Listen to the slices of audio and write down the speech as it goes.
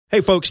Hey,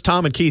 folks,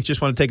 Tom and Keith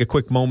just want to take a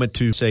quick moment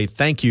to say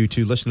thank you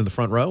to listen to the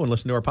Front Row and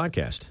listen to our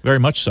podcast. Very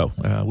much so.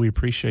 We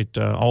appreciate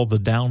all the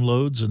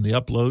downloads and the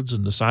uploads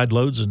and the side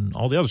loads and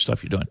all the other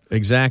stuff you're doing.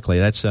 Exactly.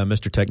 That's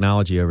Mr.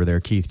 Technology over there,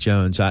 Keith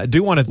Jones. I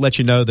do want to let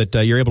you know that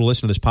you're able to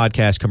listen to this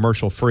podcast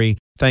commercial-free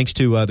thanks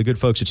to the good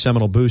folks at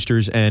Seminole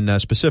Boosters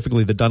and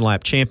specifically the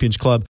Dunlap Champions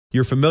Club.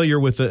 You're familiar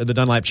with the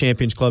Dunlap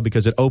Champions Club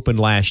because it opened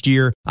last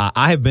year.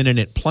 I have been in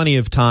it plenty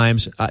of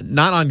times,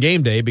 not on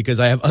game day because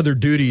I have other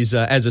duties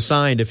as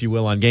assigned, if you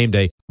will, on game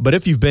day. But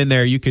if you've been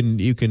there, you can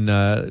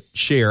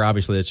share.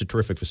 Obviously, it's a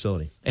terrific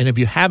facility. And if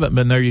you haven't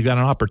been there, you got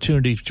an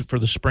opportunity for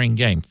the spring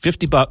game.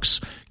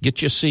 $50,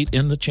 get you a seat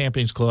in the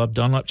Champions Club,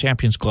 Dunlap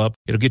Champions Club.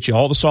 It'll get you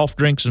all the soft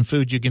drinks and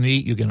food you can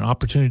eat. You get an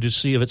opportunity to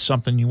see if it's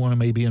something you want to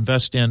maybe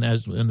invest in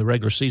as in the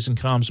regular season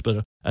comes,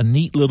 but a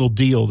neat little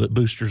deal that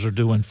boosters are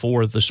doing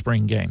for the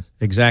spring game.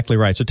 Exactly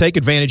right. So take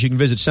advantage. You can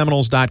visit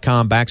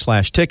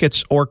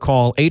Seminoles.com/tickets or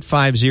call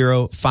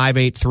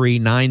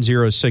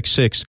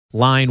 850-583-9066,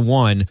 line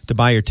 1, to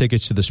buy your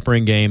tickets to the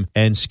spring game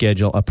and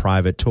schedule a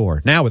private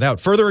tour. Now, without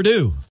further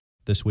ado,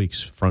 this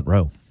week's Front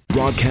Row.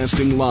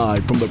 Broadcasting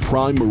live from the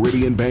Prime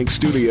Meridian Bank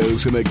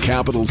Studios in the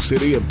capital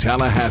city of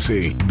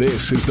Tallahassee.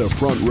 This is the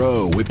Front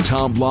Row with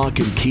Tom Block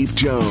and Keith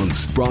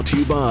Jones. Brought to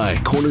you by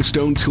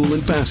Cornerstone Tool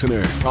and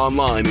Fastener.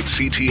 Online at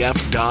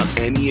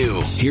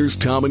ctf.nu. Here's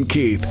Tom and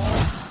Keith.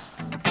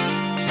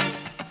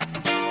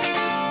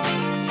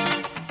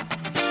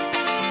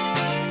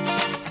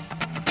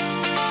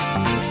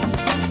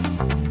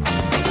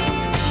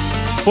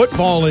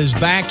 Football is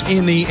back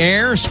in the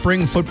air.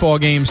 Spring football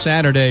game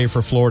Saturday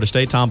for Florida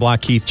State. Tom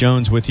Block, Keith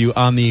Jones with you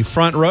on the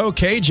Front Row.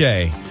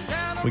 KJ,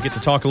 we get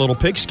to talk a little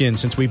pigskin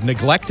since we've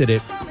neglected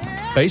it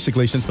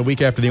basically since the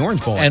week after the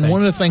Orange Bowl. And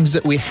one of the things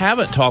that we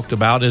haven't talked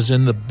about is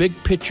in the big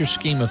picture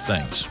scheme of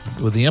things,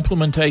 with the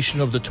implementation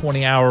of the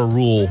 20-hour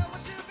rule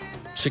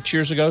 7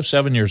 years ago,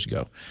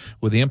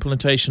 with the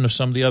implementation of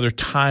some of the other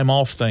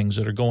time-off things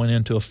that are going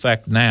into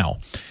effect now,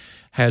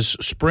 has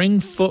spring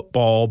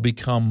football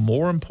become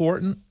more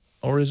important,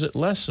 or is it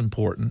less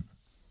important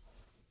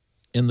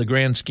in the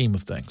grand scheme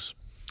of things?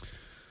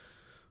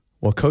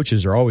 Well,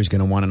 coaches are always going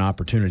to want an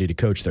opportunity to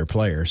coach their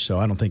players, so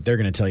I don't think they're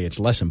going to tell you it's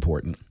less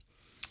important.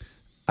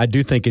 I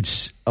do think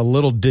it's a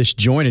little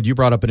disjointed. You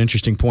brought up an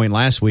interesting point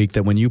last week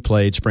that when you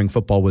played, spring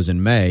football was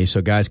in May,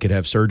 so guys could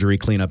have surgery,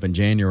 clean up in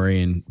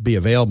January, and be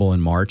available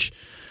in March.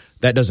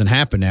 That doesn't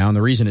happen now, and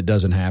the reason it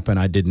doesn't happen,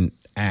 I didn't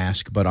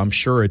ask, but I'm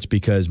sure it's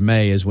because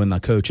May is when the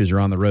coaches are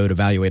on the road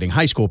evaluating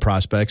high school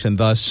prospects, and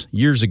thus,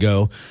 years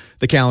ago,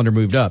 the calendar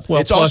moved up. Well,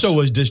 it also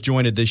was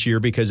disjointed this year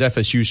because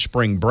FSU's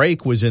spring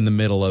break was in the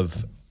middle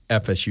of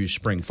FSU's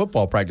spring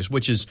football practice,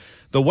 which is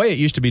the way it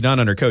used to be done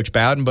under Coach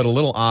Bowden, but a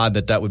little odd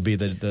that would be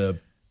the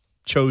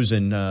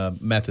chosen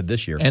method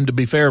this year. And to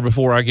be fair,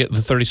 before I get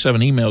the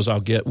 37 emails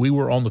I'll get, we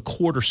were on the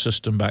quarter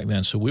system back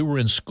then. So we were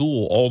in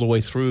school all the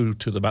way through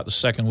to about the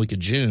second week of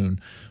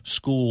June.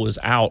 School is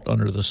out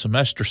under the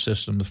semester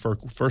system the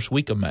first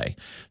week of May.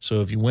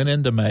 So if you went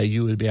into May,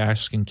 you would be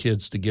asking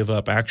kids to give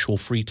up actual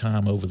free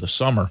time over the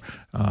summer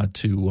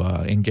to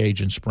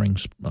engage in spring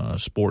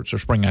sports or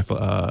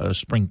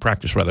spring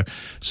practice, rather.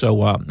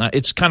 So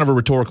it's kind of a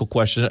rhetorical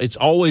question. It's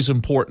always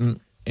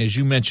important, as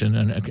you mentioned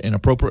and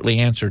appropriately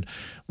answered,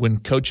 when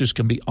coaches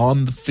can be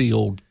on the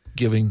field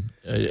giving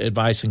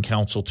advice and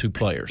counsel to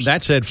players.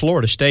 That said,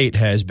 Florida State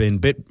has been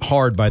bit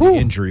hard by the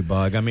injury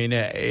bug. I mean,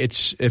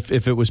 it's if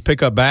it was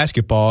pickup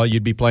basketball,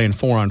 you'd be playing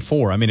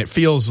 4-on-4. I mean, it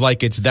feels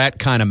like it's that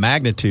kind of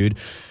magnitude.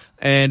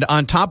 And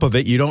on top of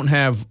it, you don't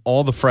have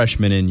all the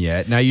freshmen in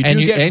yet. Now you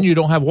you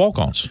don't have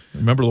walk-ons.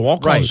 Remember the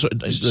walk-ons.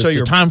 Right. So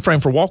your time frame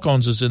for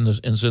walk-ons is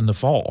in the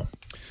fall.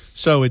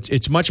 So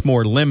it's much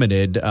more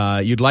limited.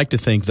 You'd like to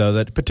think, though,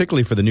 that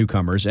particularly for the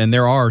newcomers, and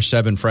there are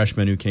 7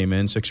 freshmen who came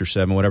in, 6 or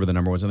 7, whatever the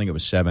number was. I think it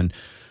was 7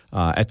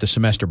 at the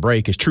semester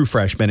break as true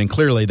freshmen, and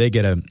clearly they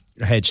get a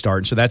head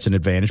start, so that's an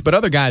advantage. But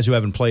other guys who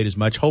haven't played as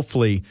much,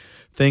 hopefully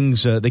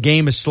the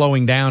game is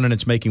slowing down and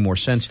it's making more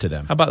sense to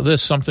them. How about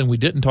this, something we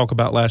didn't talk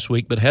about last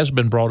week but has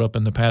been brought up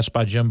in the past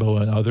by Jimbo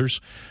and others,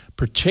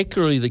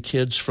 particularly the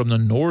kids from the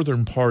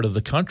northern part of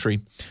the country.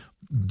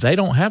 They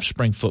don't have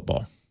spring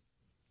football.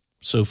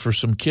 So for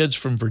some kids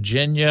from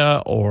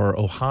Virginia or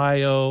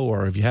Ohio,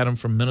 or if you had them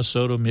from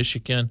Minnesota,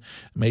 Michigan,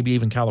 maybe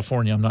even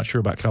California, I'm not sure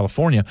about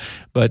California,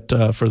 but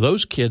for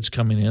those kids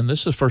coming in, this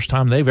is the first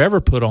time they've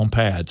ever put on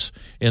pads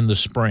in the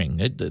spring.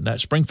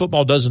 That spring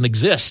football doesn't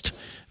exist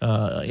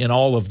in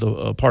all of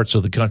the parts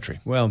of the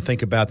country. Well, and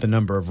think about the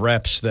number of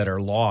reps that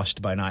are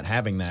lost by not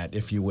having that,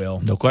 if you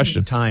will. No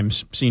question.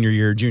 Times senior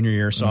year, junior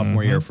year,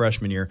 sophomore year,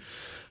 freshman year,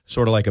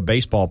 sort of like a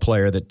baseball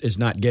player that is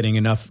not getting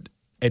enough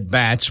at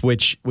bats,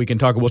 which we'll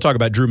talk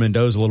about Drew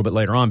Mendoza a little bit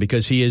later on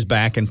because he is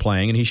back and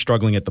playing, and he's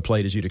struggling at the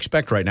plate as you'd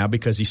expect right now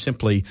because he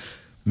simply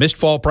missed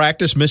fall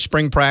practice, missed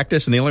spring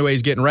practice, and the only way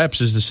he's getting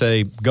reps is to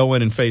say, go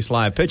in and face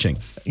live pitching.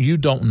 You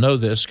don't know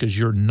this because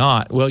you're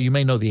not – well, you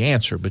may know the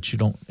answer, but you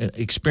don't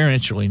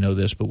experientially know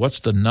this. But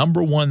what's the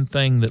number one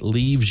thing that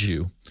leaves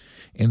you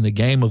in the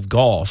game of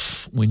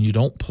golf when you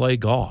don't play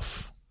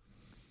golf?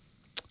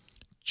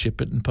 Chip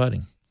it and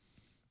putting.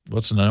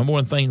 What's the number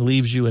one thing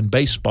leaves you in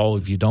baseball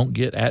if you don't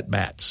get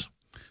at-bats?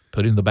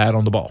 Putting the bat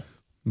on the ball.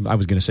 I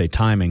was going to say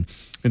timing.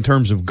 In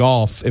terms of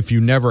golf, if you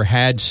never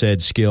had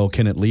said skill,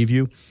 can it leave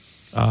you?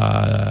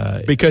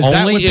 Because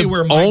that would be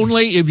where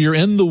only if you're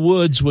in the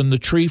woods when the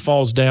tree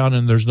falls down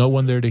and there's no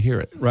one there to hear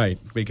it. Right,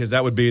 because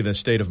that would be the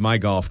state of my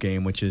golf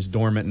game, which is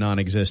dormant,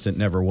 non-existent,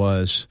 never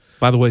was.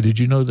 By the way, did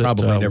you know that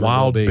never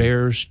wild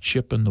bears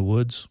chip in the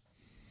woods?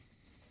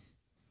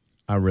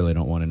 I really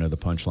don't want to know the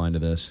punchline to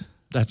this.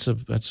 That's a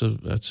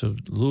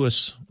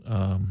Lewis.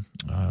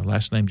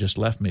 Last name just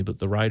left me, but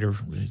the writer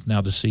is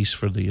now deceased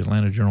for the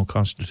Atlanta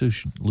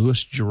Journal-Constitution.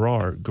 Louis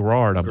Girard,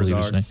 I believe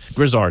his name.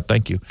 Grizzard,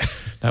 thank you.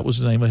 That was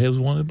the name of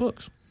one of the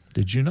books.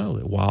 Did you know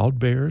that wild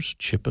bears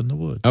chip in the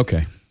woods?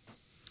 Okay.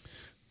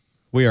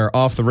 We are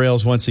off the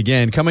rails once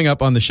again. Coming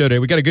up on the show today,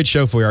 we got a good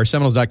show for you. Our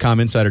Seminoles.com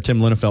insider Tim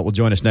Linnefelt will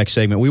join us next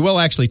segment. We will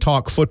actually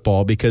talk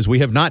football because we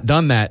have not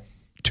done that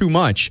too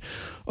much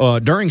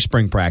during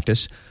spring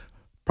practice.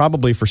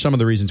 Probably for some of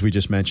the reasons we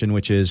just mentioned,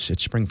 which is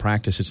it's spring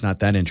practice, it's not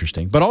that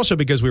interesting. But also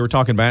because we were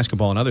talking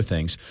basketball and other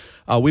things.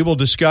 We will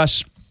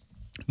discuss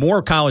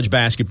more college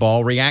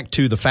basketball, react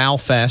to the Foul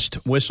Fest,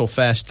 Whistle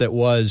Fest that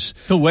was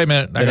wait a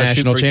minute. the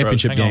national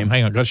championship game.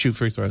 Hang on, got to shoot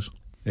free throws.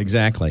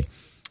 Exactly.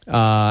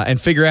 And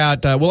figure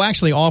out, we'll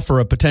actually offer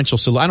a potential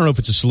solution. I don't know if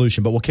it's a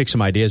solution, but we'll kick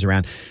some ideas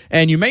around.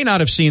 And you may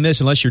not have seen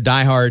this unless you're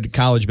diehard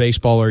college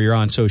baseball or you're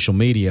on social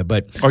media.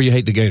 Or you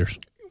hate the Gators.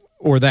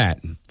 Or that.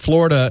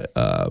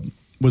 Florida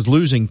was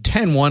losing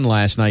 10-1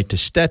 last night to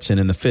Stetson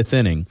in the fifth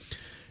inning,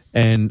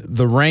 and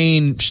the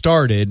rain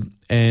started.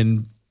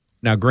 And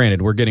now,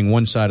 granted, we're getting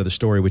one side of the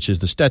story, which is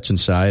the Stetson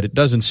side. It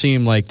doesn't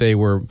seem like they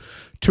were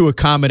too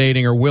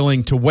accommodating or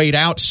willing to wait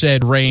out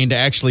said rain to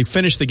actually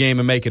finish the game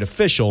and make it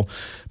official,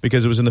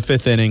 because it was in the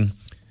fifth inning.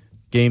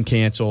 Game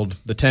canceled.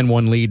 The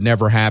 10-1 lead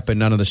never happened.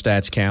 None of the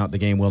stats count. The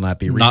game will not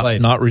be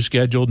replayed. Not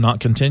rescheduled, not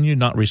continued,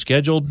 not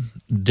rescheduled.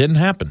 Didn't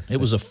happen.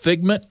 It was a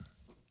figment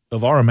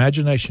of our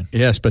imagination.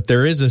 Yes, but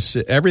there is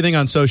everything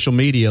on social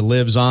media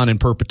lives on in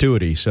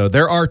perpetuity. So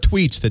there are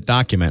tweets that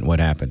document what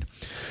happened.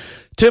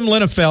 Tim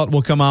Linnefelt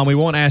will come on. We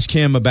won't ask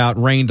him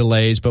about rain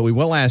delays, but we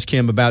will ask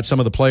him about some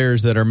of the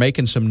players that are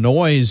making some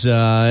noise in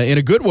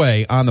a good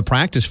way on the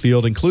practice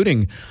field,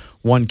 including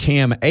one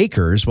Cam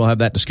Akers. We'll have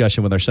that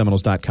discussion with our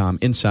Seminoles.com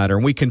insider.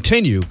 And we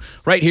continue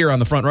right here on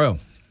the front row.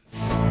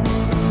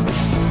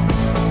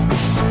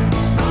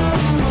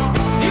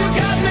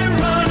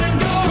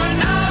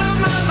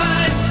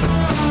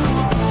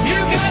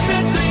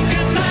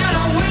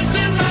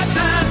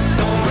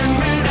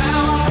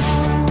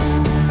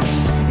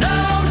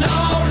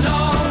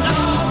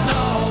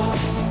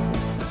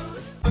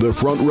 The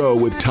Front Row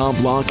with Tom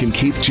Block and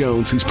Keith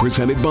Jones is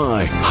presented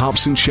by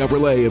Hobson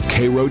Chevrolet of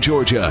Cairo,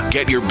 Georgia.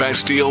 Get your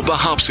best deal the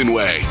Hobson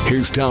way.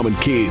 Here's Tom and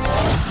Keith.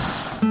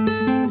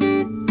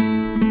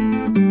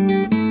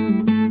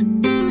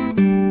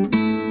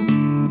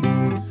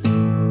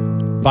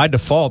 By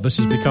default, this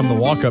has become the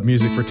walk-up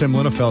music for Tim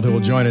Linnefelt, who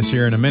will join us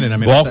here in a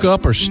minute. Walk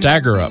up or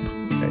stagger up?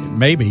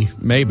 Maybe.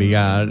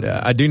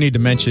 I do need to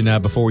mention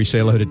before we say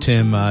hello to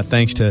Tim,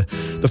 thanks to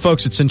the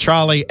folks at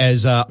Centrale,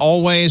 as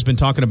always, been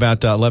talking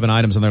about 11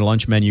 items on their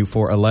lunch menu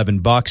for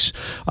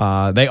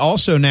 $11. They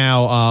also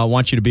now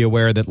want you to be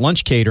aware that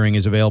lunch catering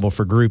is available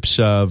for groups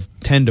of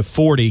 10 to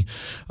 40,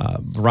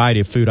 variety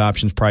of food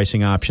options,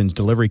 pricing options,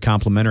 delivery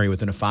complimentary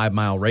within a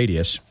 5-mile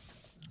radius,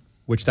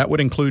 which that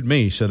would include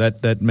me, so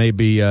that may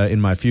be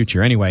in my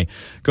future. Anyway,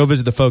 go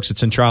visit the folks at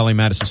Centrale,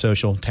 Madison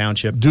Social,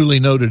 Township. Duly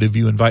noted if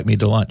you invite me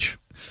to lunch.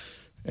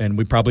 And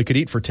we probably could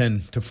eat for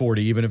 10 to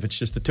 40, even if it's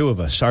just the two of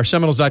us. Our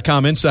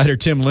Seminoles.com insider,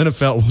 Tim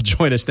Linnefelt, will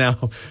join us now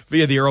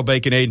via the Earl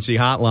Bacon Agency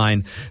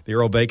hotline. The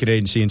Earl Bacon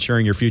Agency,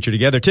 ensuring your future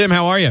together. Tim,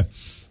 how are you?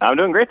 I'm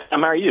doing great,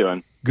 Tom. How are you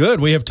doing? Good.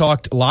 We have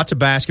talked lots of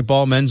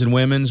basketball, men's and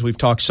women's. We've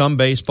talked some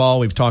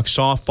baseball. We've talked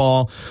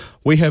softball.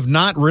 We have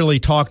not really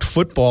talked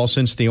football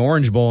since the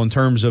Orange Bowl in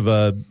terms of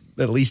at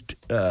least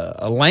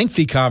a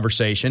lengthy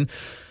conversation.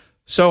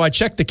 So I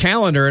checked the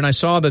calendar, and I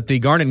saw that the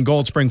Garnet and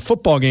Gold Spring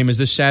football game is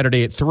this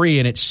Saturday at 3,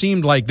 and it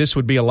seemed like this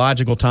would be a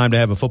logical time to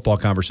have a football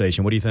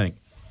conversation. What do you think?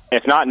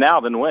 If not now,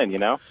 then when, you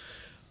know?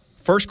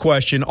 First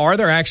question, are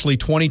there actually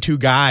 22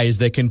 guys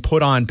that can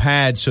put on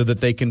pads so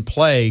that they can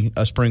play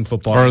a spring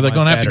football game? Or are they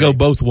going to have to go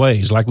both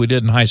ways like we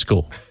did in high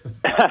school?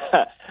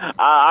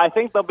 I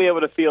think they'll be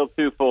able to field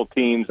two full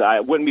teams. I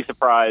wouldn't be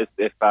surprised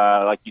if,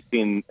 like you've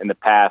seen in the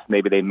past,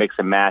 maybe they mix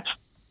and match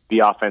the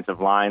offensive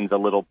lines a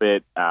little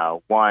bit.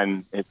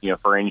 One,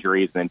 for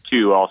injuries, and then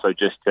two, also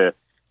just to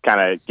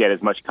kind of get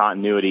as much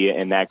continuity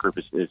in that group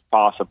as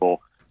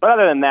possible. But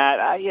other than that,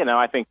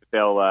 I think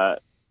that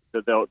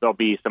there'll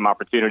be some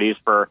opportunities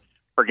for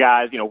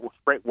guys,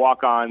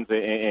 walk-ons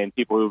and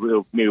people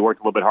who maybe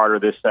worked a little bit harder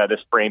this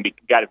spring,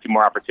 got a few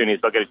more opportunities.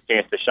 They'll get a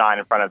chance to shine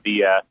in front of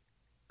the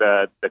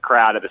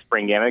crowd at the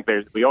spring game. I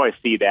think we always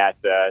see that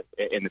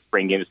in the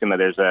spring game.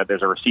 There's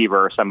a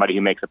receiver or somebody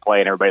who makes a play,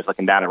 and everybody's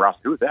looking down at the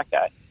roster. Who's that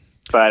guy?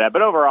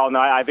 But overall, no,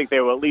 I think they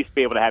will at least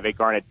be able to have a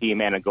Garnet team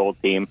and a Gold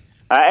team.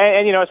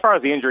 And as far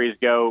as the injuries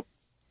go,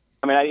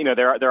 I mean,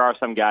 there are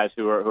some guys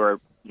who are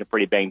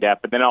pretty banged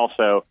up, but then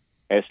also,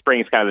 And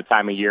spring is kind of the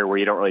time of year where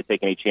you don't really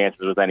take any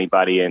chances with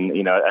anybody. And,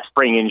 a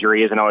spring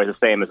injury isn't always the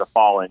same as a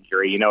fall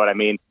injury. You know what I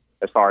mean?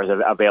 As far as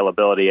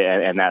availability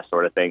and that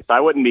sort of thing. So I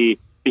wouldn't be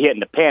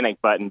hitting the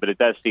panic button, but it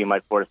does seem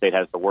like Florida State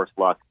has the worst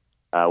luck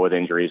with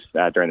injuries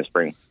during the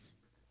spring.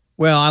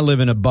 Well, I live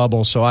in a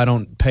bubble, so I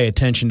don't pay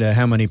attention to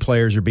how many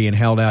players are being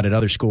held out at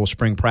other school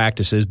spring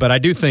practices. But I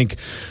do think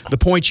the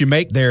point you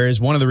make there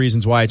is one of the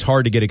reasons why it's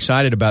hard to get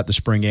excited about the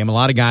spring game. A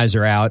lot of guys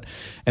are out,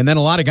 and then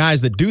a lot of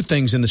guys that do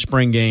things in the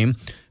spring game,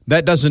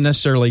 that doesn't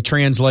necessarily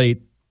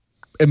translate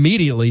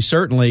immediately,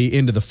 certainly,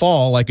 into the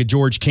fall, like a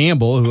George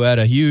Campbell, who had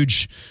a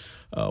huge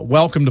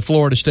welcome to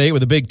Florida State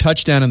with a big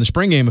touchdown in the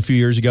spring game a few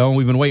years ago, and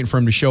we've been waiting for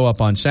him to show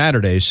up on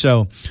Saturdays.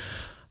 So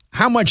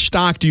how much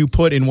stock do you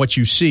put in what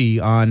you see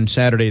on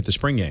Saturday at the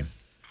spring game?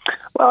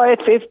 Well,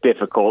 it's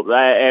difficult,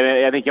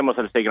 and I think you almost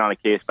have to take it on a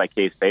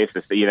case-by-case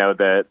basis.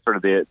 The sort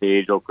of the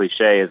age-old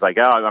cliche is like,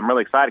 oh, I'm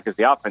really excited because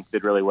the offense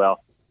did really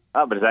well.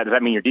 But does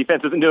that mean your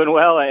defense isn't doing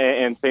well?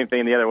 And same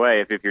thing the other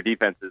way. If your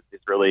defense is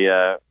really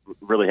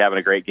having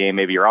a great game,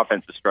 maybe your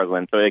offense is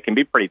struggling. So it can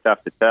be pretty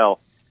tough to tell.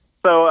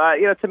 So,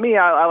 to me,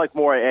 I like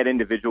more at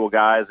individual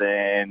guys,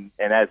 and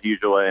as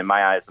usual, in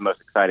my eyes, the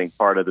most exciting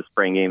part of the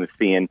spring game is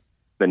seeing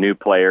the new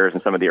players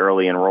and some of the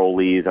early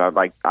enrollees.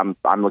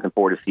 I'm looking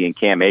forward to seeing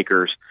Cam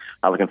Akers.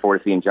 I'm looking forward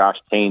to seeing Josh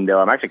Tainville.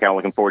 I'm actually kind of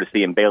looking forward to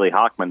seeing Bailey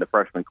Hockman, the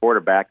freshman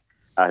quarterback,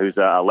 who's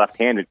a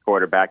left-handed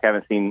quarterback. I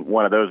haven't seen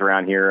one of those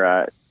around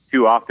here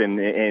too often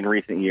in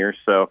recent years.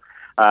 So,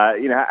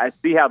 I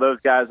see how those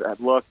guys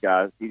look.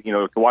 To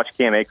watch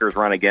Cam Akers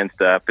run against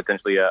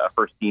potentially a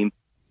first-team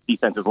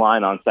defensive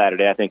line on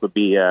Saturday, I think would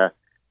be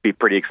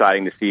pretty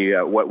exciting to see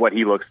what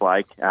he looks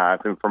like.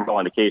 From all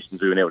indications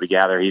we've been able to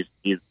gather,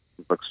 he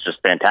looks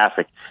just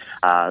fantastic.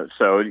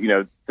 To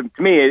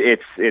me,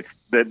 it's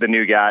the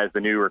new guys,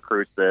 the new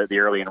recruits, the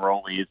early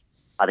enrollees,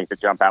 I think,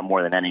 that jump out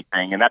more than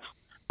anything. And that's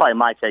probably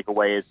my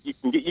takeaway is you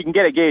can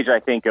get a gauge, I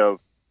think, of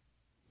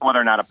whether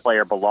or not a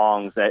player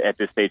belongs at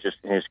this stage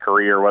in his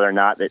career, whether or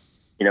not that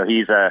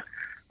he's a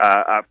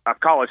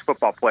college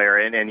football player.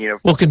 And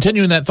well,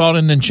 continuing that thought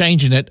and then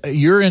changing it,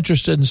 you're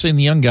interested in seeing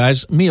the young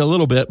guys, me a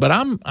little bit, but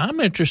I'm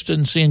interested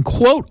in seeing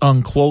quote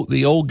unquote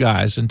the old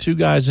guys, and two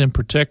guys in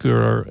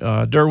particular,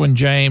 Derwin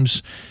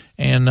James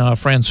and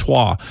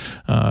Francois.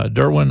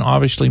 Derwin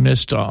obviously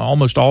missed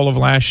almost all of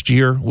last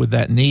year with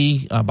that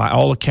knee. By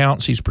all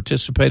accounts, he's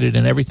participated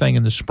in everything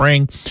in the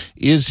spring.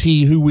 Is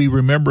he who we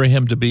remember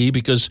him to be?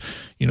 Because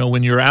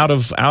when you're out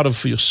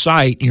of your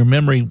sight, your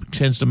memory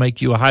tends to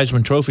make you a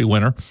Heisman Trophy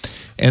winner.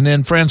 And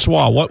then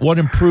Francois, what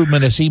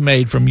improvement has he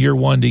made from year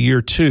one to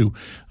year two?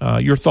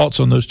 Your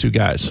thoughts on those two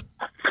guys?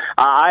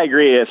 I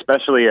agree,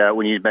 especially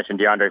when you mentioned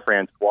DeAndre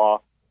Francois.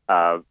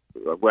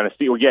 You want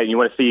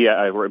to see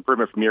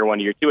improvement from year one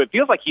to year two. It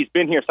feels like he's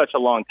been here such a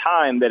long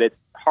time that it's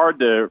hard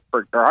to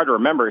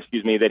remember,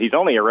 that he's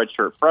only a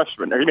redshirt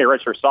freshman, or a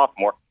redshirt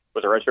sophomore,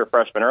 was a redshirt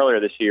freshman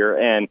earlier this year,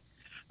 and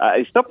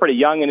he's still pretty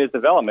young in his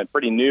development,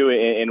 pretty new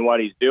in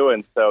what he's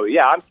doing. So,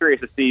 yeah, I'm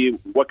curious to see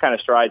what kind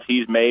of strides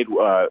he's made.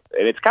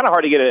 It's kind of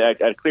hard to get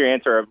a clear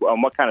answer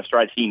on what kind of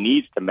strides he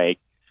needs to make.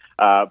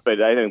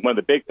 But I think one of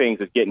the big things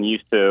is getting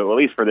used to, at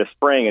least for this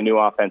spring, a new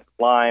offensive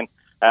line.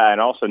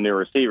 And also new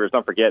receivers.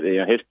 Don't forget,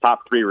 his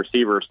top three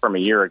receivers from a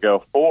year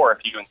ago, 4 if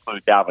you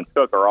include Dalvin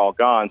Cook, are all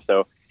gone.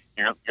 So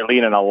you're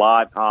leaning a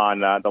lot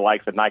on the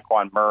likes of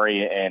Nyquan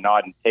Murray and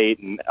Auden Tate,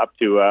 and up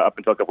until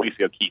a couple weeks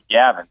ago, Keith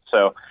Gavin.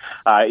 So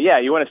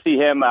you want to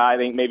see him, I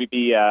think, maybe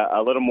be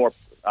a little more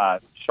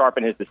sharp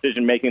in his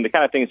decision making. The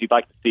kind of things you'd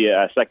like to see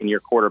a second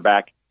year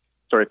quarterback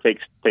sort of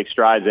take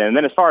strides in. And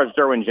then as far as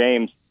Derwin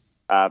James,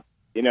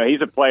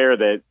 he's a player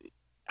that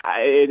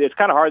it's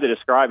kind of hard to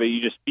describe it.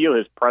 You just feel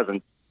his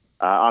presence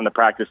on the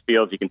practice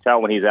fields. You can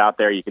tell when he's out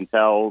there. You can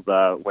tell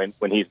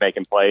when he's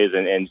making plays,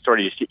 and sort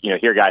of just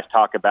hear guys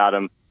talk about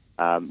him.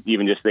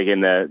 Even just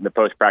thinking the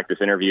post practice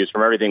interviews,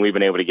 from everything we've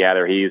been able to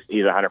gather, he's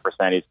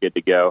 100%. He's good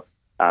to go.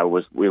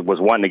 Was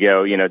wanting to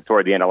go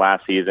toward the end of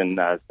last season,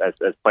 as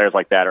players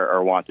like that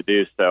are wont to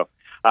do. So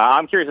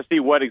I'm curious to see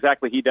what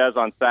exactly he does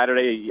on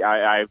Saturday.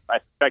 I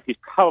suspect he's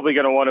probably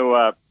going to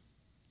want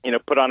to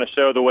put on a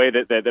show the way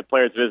that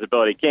players'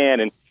 visibility can,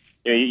 and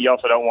you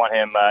also don't want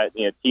him,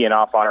 teeing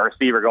off on a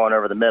receiver going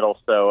over the middle.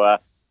 So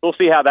we'll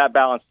see how that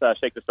balance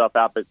shakes itself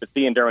out. But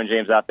seeing Derwin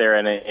James out there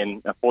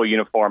in a full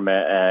uniform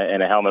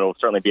and a helmet will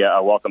certainly be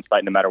a welcome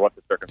sight, no matter what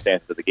the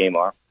circumstances of the game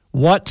are.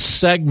 What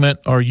segment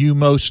are you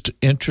most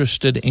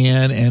interested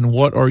in, and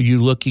what are you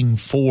looking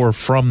for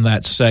from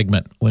that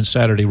segment when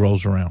Saturday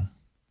rolls around?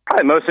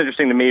 Probably most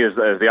interesting to me is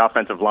the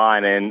offensive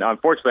line, and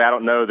unfortunately, I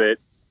don't know that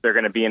they're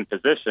going to be in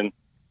position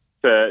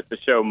to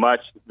show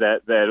much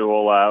that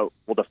will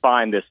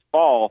define this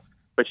fall.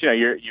 But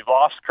you've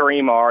lost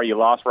Kareem Arr, you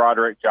lost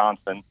Roderick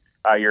Johnson,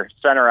 your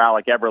center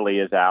Alec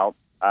Eberle is out.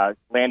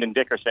 Landon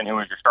Dickerson, who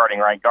was your starting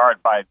right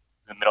guard by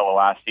the middle of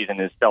last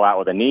season, is still out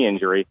with a knee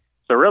injury.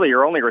 So really,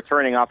 your only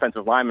returning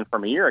offensive lineman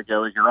from a year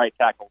ago is your right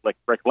tackle,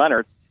 Rick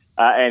Leonard,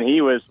 and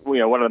he was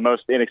one of the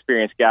most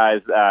inexperienced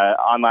guys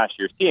on last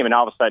year's team, and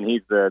all of a sudden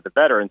he's the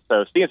veteran.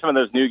 So seeing some of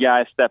those new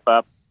guys step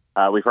up,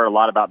 We've heard a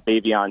lot about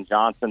Davion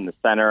Johnson, the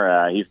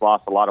center. He's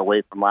lost a lot of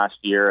weight from last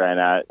year, and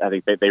I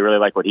think they really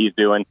like what he's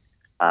doing.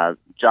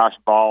 Josh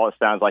Ball, it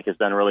sounds like, has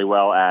done really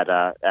well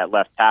at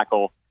left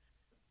tackle.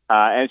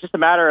 And it's just a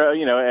matter of,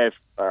 if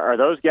are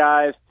those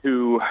guys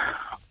who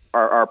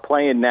are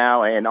playing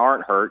now and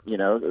aren't hurt, is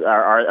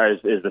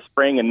the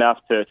spring enough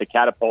to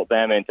catapult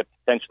them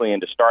potentially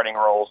into starting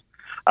roles,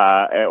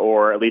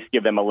 or at least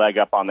give them a leg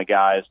up on the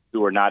guys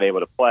who are not able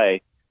to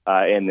play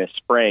in this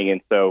spring.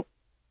 And so,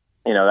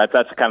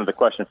 that's kind of the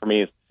question for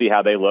me, is to see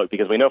how they look,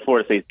 because we know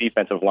Florida State's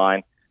defensive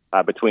line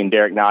between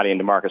Derek Nottie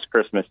and DeMarcus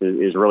Christmas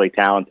is really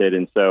talented.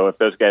 And so if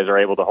those guys are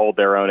able to hold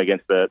their own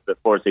against the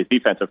Florida State's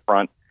defensive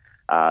front,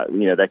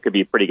 that could be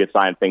a pretty good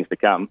sign of things to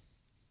come.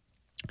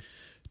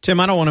 Tim,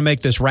 I don't want to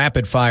make this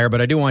rapid fire, but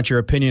I do want your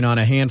opinion on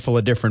a handful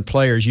of different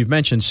players. You've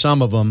mentioned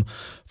some of them.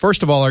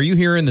 First of all, are you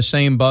hearing the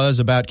same buzz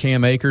about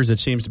Cam Akers that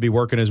seems to be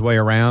working his way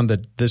around,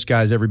 that this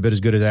guy's every bit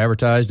as good as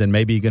advertised and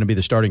maybe going to be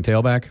the starting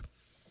tailback?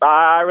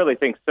 I really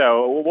think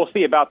so. We'll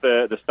see about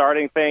the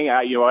starting thing.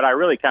 What I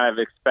really kind of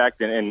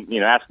expect, and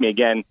ask me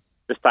again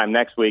this time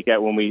next week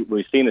when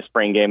we've seen the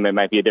spring game, it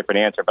might be a different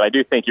answer. But I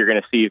do think you're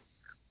going to see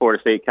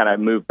Florida State kind of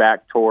move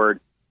back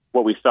toward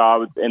what we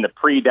saw in the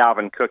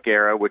pre-Dalvin Cook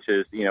era, which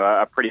is,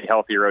 a pretty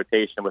healthy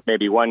rotation with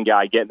maybe one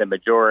guy getting the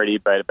majority,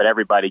 but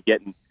everybody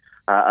getting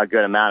a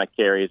good amount of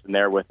carries in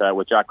there with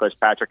Jacques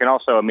Patrick and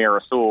also Amir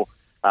Rasul.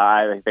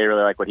 I think they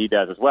really like what he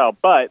does as well.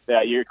 But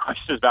your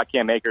question is about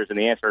Cam Akers, and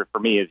the answer for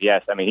me is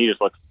yes. I mean, he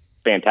just looks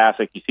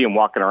fantastic. You see him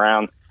walking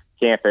around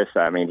campus.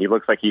 I mean, he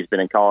looks like he's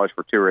been in college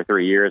for 2 or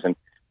 3 years, and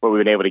what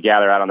we've been able to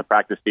gather out on the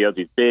practice fields,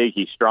 he's big,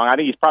 he's strong. I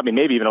think he's probably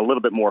maybe even a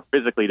little bit more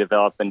physically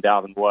developed than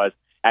Dalvin was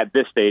at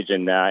this stage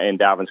in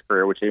Dalvin's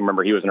career, which,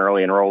 remember, he was an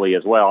early enrollee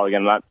as well.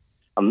 Again,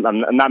 I'm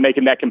not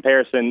making that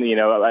comparison,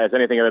 as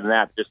anything other than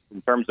that. Just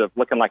in terms of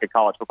looking like a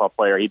college football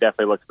player, he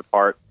definitely looks the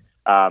part.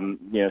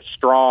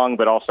 Strong,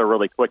 but also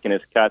really quick in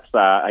his cuts.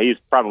 He's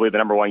probably the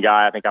number one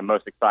guy I think I'm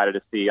most excited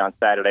to see on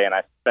Saturday, and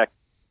I suspect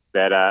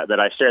that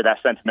I share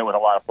that sentiment with a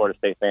lot of Florida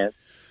State fans.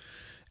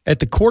 At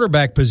the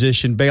quarterback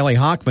position, Bailey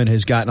Hockman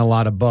has gotten a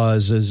lot of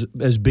buzz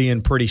as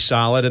being pretty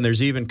solid, and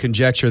there's even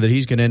conjecture that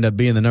he's going to end up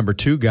being the number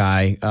 2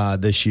 guy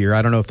this year.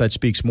 I don't know if that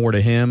speaks more to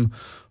him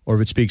or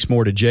if it speaks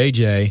more to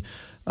JJ,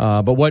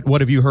 but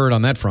what have you heard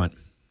on that front?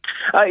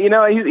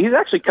 He's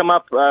actually come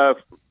up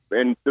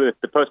in the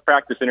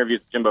post-practice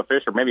interviews with Jimbo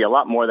Fisher, maybe a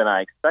lot more than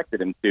I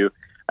expected him to.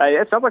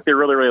 It sounds like they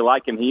really, really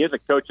like him. He is a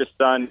coach's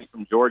son. He's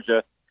from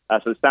Georgia.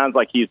 So it sounds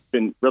like he's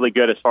been really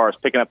good as far as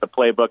picking up the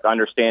playbook,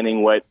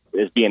 understanding what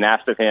is being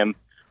asked of him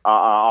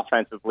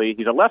offensively.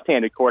 He's a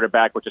left-handed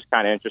quarterback, which is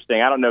kind of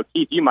interesting. I don't know,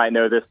 Keith, you might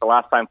know this. The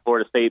last time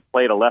Florida State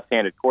played a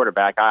left-handed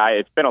quarterback,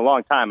 it's been a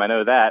long time. I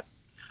know that.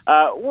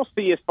 We'll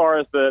see as far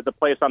as the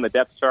place on the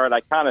depth chart.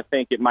 I kind of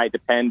think it might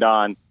depend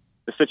on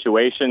the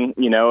situation.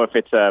 If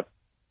it's a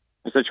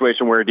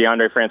situation where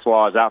DeAndre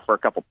Francois is out for a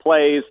couple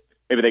plays,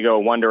 maybe they go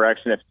one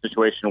direction. If it's a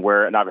situation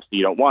where, and obviously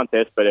you don't want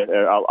this, but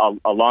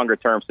a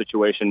longer-term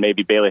situation,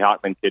 maybe Bailey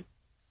Hockman could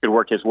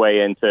work his way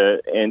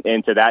into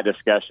that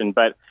discussion.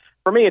 But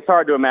for me, it's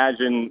hard to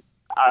imagine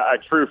a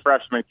true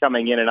freshman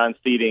coming in and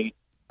unseating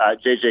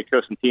J.J.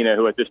 Cosentino,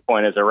 who at this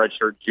point is a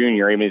redshirt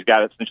junior. I mean, he's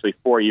got essentially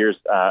 4 years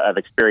of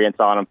experience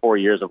on him, 4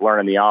 years of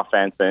learning the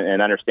offense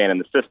and understanding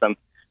the system.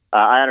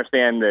 I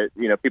understand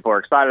that people are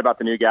excited about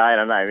the new guy,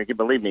 and I think,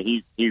 believe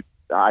me,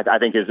 I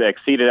think has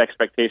exceeded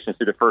expectations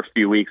through the first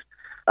few weeks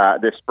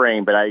this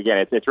spring. But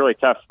again, it's really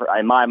tough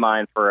in my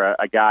mind for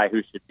a guy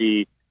who should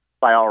be,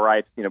 by all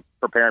rights,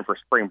 preparing for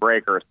spring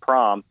break or his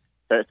prom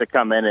to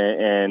come in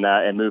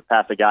and move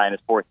past a guy in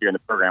his 4th year in the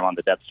program on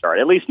the depth chart.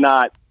 At least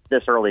not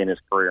this early in his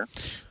career.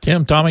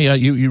 Tommy,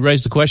 you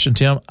raised the question,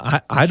 Tim.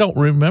 I don't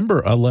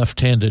remember a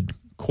left-handed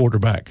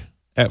quarterback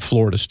at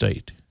Florida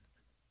State.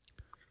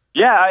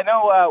 Yeah, I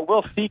know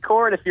Will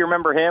Secord, if you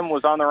remember him,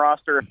 was on the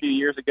roster a few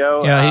years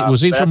ago. Yeah, was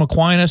he from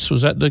Aquinas?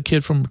 Was that the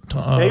kid from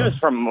he was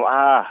from,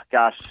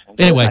 gosh.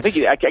 Anyway. I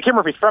can't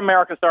remember if he's from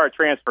Arkansas or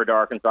transferred to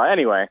Arkansas.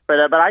 Anyway,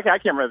 but I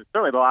can't remember.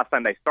 Certainly the last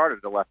time they started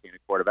as a left-handed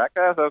quarterback.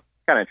 So it's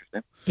kind of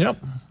interesting. Yep.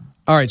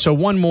 All right, so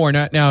one more.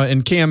 Now,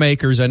 in Cam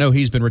Akers, I know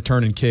he's been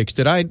returning kicks.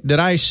 Did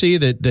I see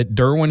that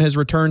Derwin has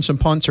returned some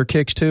punts or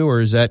kicks too, or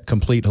is that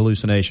complete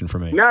hallucination for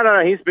me? No,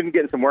 he's been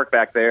getting some work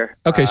back there.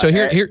 Okay, so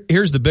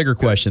here's the bigger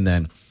question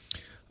then.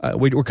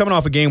 We're coming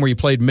off a game where you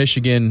played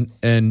Michigan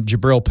and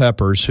Jabril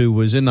Peppers, who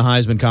was in the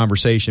Heisman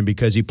conversation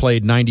because he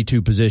played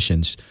 92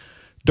 positions.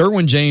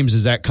 Derwin James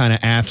is that kind of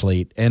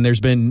athlete, and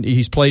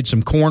he's played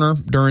some corner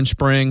during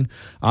spring.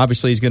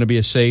 Obviously, he's going to be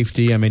a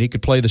safety. I mean, he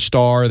could play the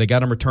star. They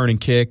got him returning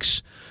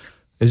kicks.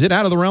 Is it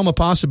out of the realm of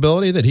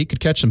possibility that he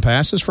could catch some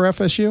passes for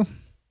FSU?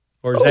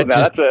 Or is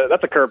that's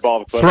a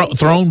curveball.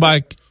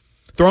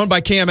 Thrown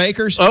by Cam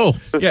Akers? Oh.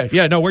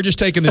 Yeah. No, we're just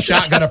taking the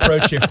shotgun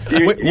approach here.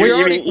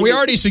 We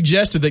already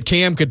suggested that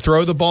Cam could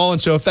throw the ball, and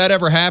so if that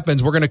ever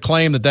happens, we're going to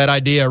claim that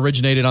idea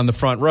originated on the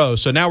front row.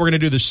 So now we're going to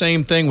do the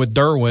same thing with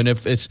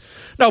Derwin.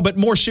 But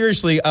more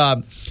seriously,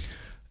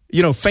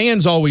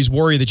 fans always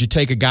worry that you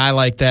take a guy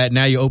like that,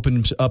 now you open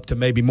him up to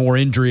maybe more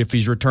injury if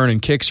he's returning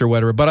kicks or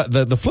whatever. But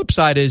the flip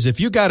side is if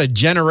you got a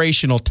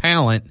generational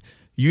talent,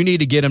 you need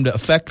to get him to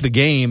affect the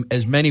game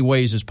as many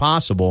ways as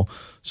possible.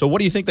 So what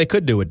do you think they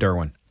could do with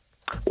Derwin?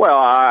 Well,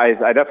 I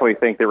definitely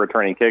think that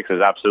returning kicks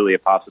is absolutely a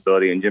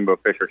possibility, and Jimbo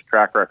Fisher's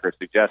track record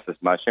suggests as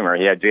much. Remember,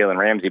 he had Jalen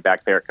Ramsey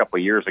back there a couple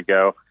of years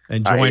ago.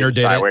 And Joyner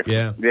did it,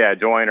 Yeah,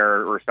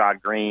 Joyner,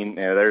 Rashad Green.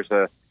 They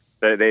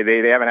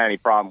haven't had any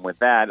problem with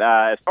that.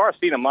 As far as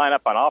seeing him line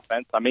up on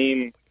offense, I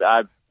mean,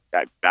 I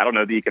don't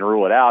know that you can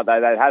rule it out.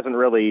 That hasn't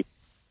really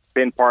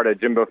been part of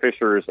Jimbo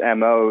Fisher's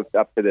MO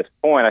up to this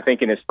point. I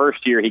think in his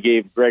first year, he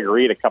gave Greg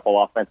Reed a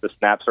couple offensive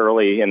snaps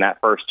early in that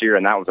first year,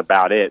 and that was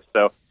about it.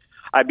 So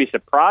I'd be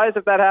surprised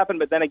if that happened.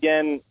 But then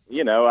again,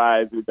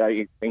 I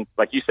think,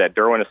 like you said,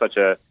 Derwin is such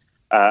an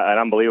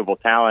unbelievable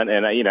talent,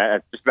 and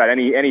just about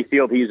any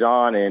field he's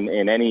on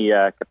in any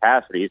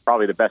capacity, he's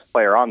probably the best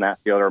player on that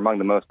field or among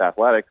the most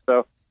athletic.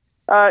 So,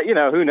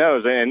 who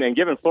knows? And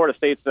given Florida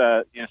State's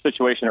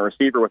situation at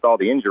receiver with all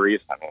the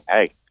injuries, I mean,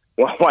 hey,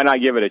 well, why not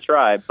give it a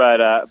try?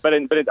 But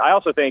I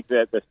also think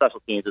that the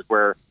special teams is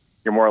where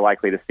you're more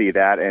likely to see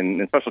that.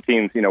 And special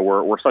teams,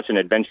 were such an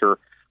adventure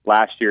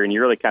last year, and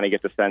you really kind of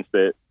get the sense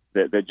that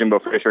Jimbo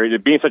Fisher,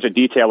 being such a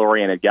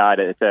detail-oriented guy,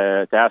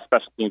 to have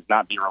special teams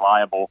not be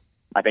reliable,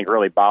 I think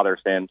really bothers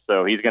him.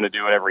 So he's going to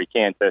do whatever he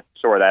can to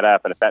shore that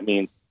up. And if that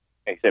means,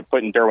 like I said,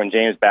 putting Derwin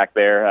James back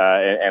there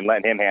and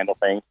letting him handle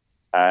things,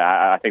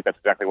 I think that's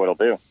exactly what he'll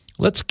do.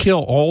 Let's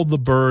kill all the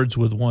birds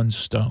with one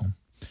stone.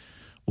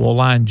 We'll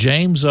line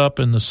James up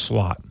in the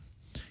slot,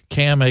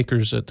 Cam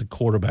Akers at the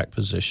quarterback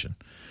position.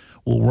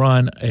 We'll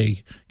run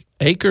a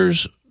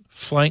Akers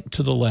flank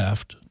to the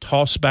left,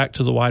 toss back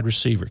to the wide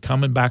receiver,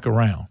 coming back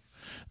around.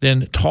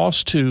 Then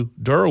toss to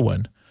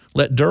Derwin,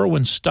 let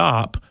Derwin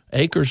stop.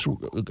 Akers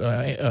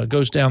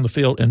goes down the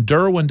field, and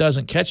Derwin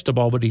doesn't catch the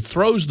ball, but he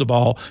throws the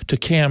ball to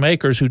Cam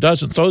Akers, who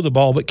doesn't throw the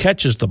ball but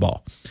catches the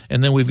ball.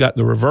 And then we've got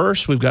the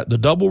reverse, we've got the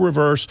double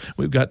reverse,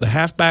 we've got the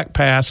halfback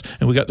pass,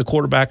 and we've got the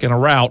quarterback in a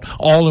route,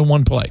 all in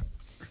one play.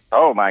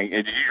 Oh, my.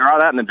 Did you draw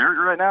that in the dirt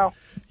right now?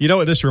 You know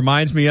what this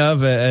reminds me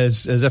of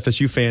as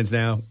FSU fans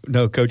now?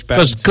 No, Coach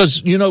Patton.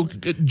 Because,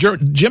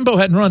 Jimbo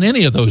hadn't run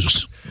any of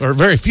those, or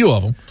very few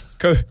of them.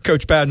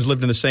 Coach Patton's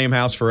lived in the same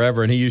house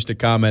forever, and he used to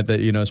comment that,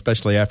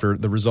 especially after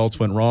the results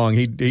went wrong,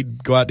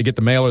 he'd go out to get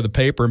the mail or the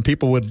paper, and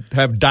people would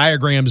have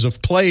diagrams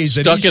of plays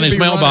that stuck in his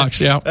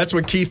mailbox. Yeah, that's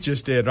what Keith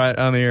just did right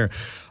on the air.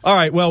 All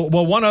right, well,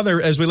 one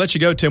other, as we let you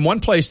go, Tim,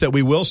 one place that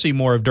we will see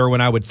more of Derwin,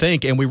 I would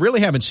think, and we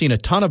really haven't seen a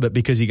ton of it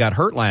because he got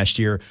hurt last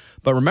year,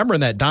 but remember in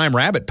that dime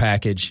rabbit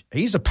package,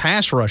 he's a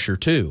pass rusher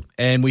too,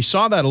 and we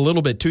saw that a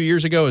little bit 2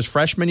 years ago his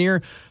freshman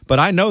year, but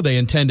I know they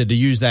intended to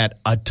use that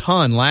a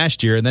ton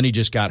last year, and then he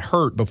just got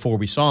hurt before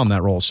we saw him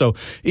that role. So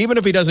even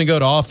if he doesn't go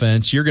to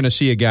offense, you're going to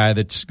see a guy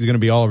that's going to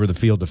be all over the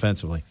field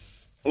defensively.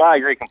 No, I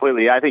agree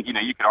completely. I think, you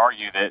could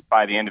argue that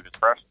by the end of his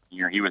freshman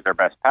year, he was their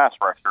best pass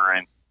rusher,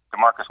 and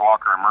DeMarcus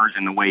Walker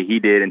emerging the way he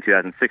did in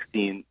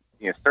 2016,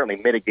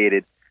 certainly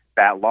mitigated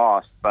that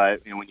loss.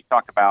 But when you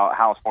talk about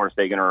how is Florida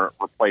State going to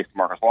replace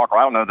DeMarcus Walker,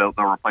 I don't know that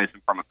they'll replace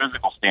him from a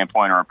physical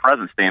standpoint or a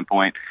presence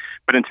standpoint,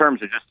 but in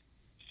terms of just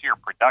sheer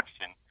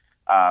production,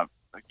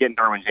 getting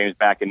Derwin James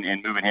back and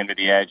moving him to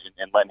the edge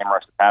and letting him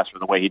rush the passer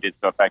the way he did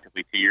so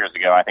effectively 2 years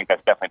ago, I think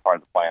that's definitely part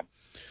of the plan.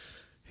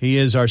 He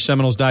is our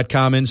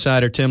Seminoles.com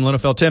insider, Tim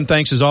Linafelt. Tim,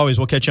 thanks as always.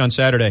 We'll catch you on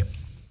Saturday.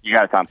 You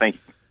got it, Tom. Thank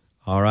you.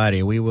 All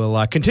righty. We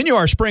will continue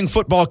our spring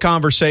football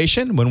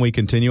conversation when we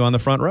continue on the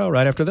front row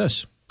right after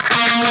this.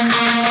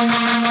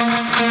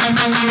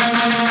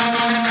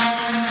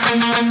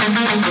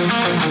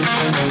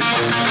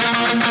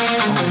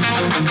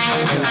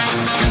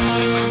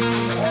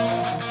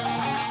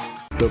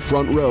 The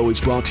Front Row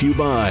is brought to you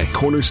by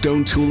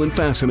Cornerstone Tool and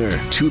Fastener.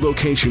 2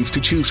 locations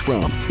to choose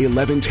from,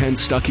 1110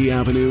 Stuckey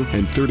Avenue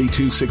and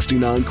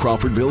 3269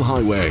 Crawfordville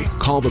Highway.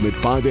 Call them at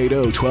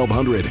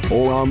 580-1200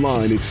 or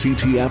online at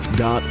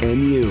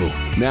ctf.nu.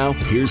 Now,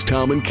 here's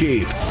Tom and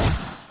Keith.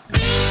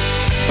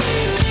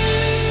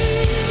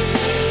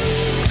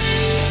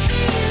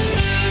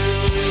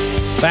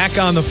 Back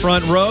on the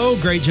front row.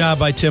 Great job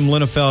by Tim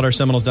Linafelt, our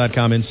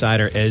Seminoles.com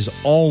insider. As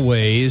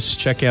always,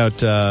 check out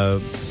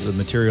the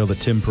material that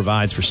Tim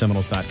provides for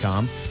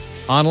Seminoles.com.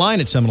 Online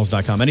at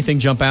Seminoles.com. Anything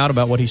jump out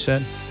about what he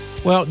said?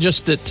 Well,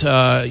 just that,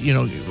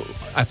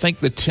 I think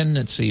the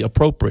tendency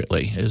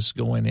appropriately is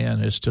going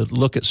in is to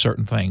look at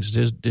certain things.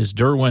 Is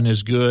Derwin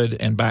is good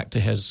and back to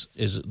is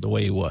the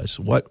way he was?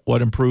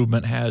 What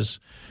improvement has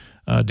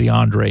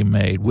DeAndre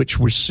made? Which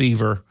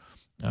receiver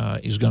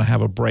is going to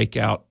have a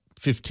breakout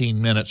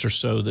 15 minutes or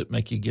so that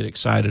make you get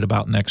excited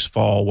about next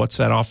fall? What's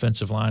that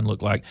offensive line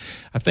look like?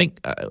 I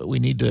think we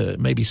need to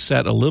maybe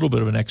set a little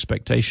bit of an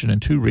expectation in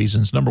 2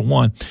 reasons. Number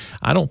one,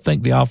 I don't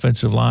think the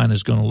offensive line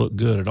is going to look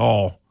good at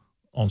all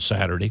on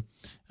Saturday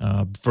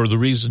for the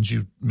reasons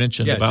you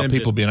mentioned about Tim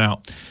people being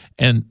out.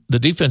 And the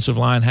defensive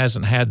line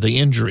hasn't had the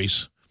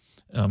injuries.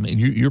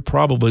 You're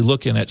probably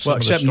looking at some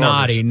except of the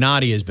starters.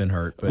 Noddy has been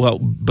hurt.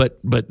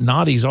 But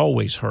Noddy's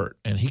always hurt,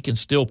 and he can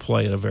still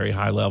play at a very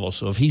high level.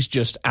 So if he's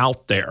just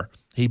out there,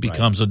 He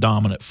becomes a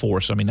dominant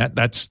force. I mean,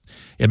 that's,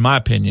 in my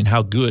opinion,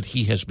 how good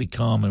he has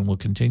become and will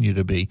continue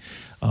to be.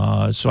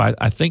 So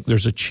I think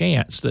there's a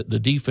chance that the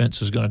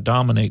defense is going to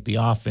dominate the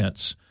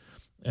offense,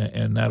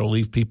 and that'll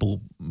leave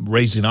people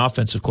raising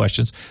offensive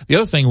questions. The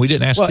other thing we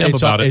didn't ask Tim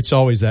about it's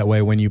always that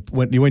way when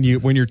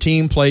your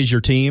team plays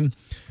your team.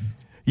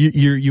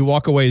 You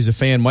walk away as a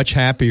fan much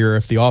happier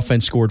if the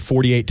offense scored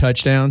 48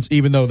 touchdowns,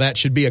 even though that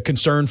should be a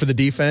concern for the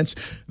defense.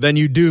 Then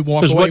you do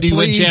walk away. What do you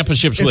win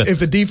championships with? If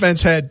the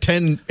defense had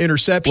 10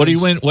 interceptions,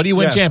 what do you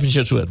win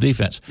championships with?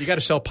 Defense. You got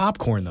to sell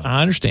popcorn, though.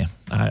 I understand.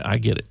 I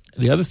get it.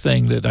 The other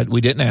thing that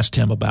we didn't ask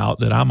Tim about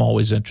that I'm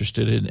always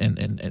interested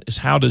in is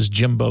how does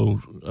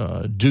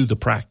Jimbo do the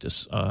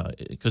practice?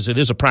 Because it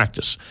is a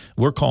practice.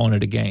 We're calling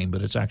it a game,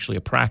 but it's actually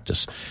a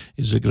practice.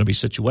 Is it going to be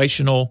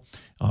situational?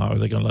 Are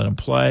they going to let him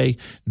play?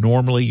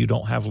 Normally, you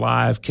don't have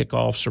live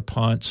kickoffs or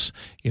punts.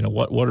 You know,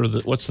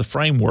 what's the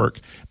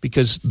framework?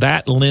 Because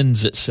that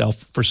lends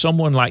itself for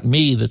someone like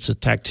me that's a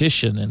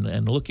tactician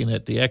and looking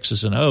at the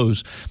X's and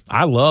O's.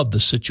 I love the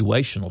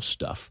situational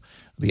stuff.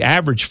 The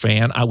average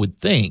fan, I would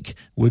think,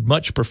 would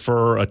much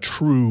prefer a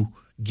true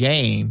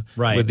game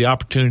with the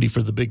opportunity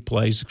for the big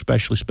plays,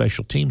 especially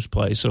special teams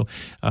plays. So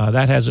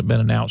that hasn't been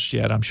announced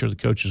yet. I'm sure the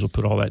coaches will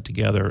put all that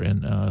together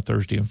in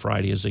Thursday and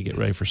Friday as they get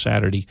ready for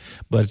Saturday.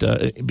 But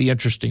it'd be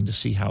interesting to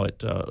see how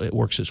it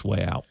works its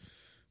way out.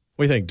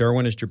 What do you think?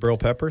 Derwin is Jabril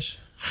Peppers?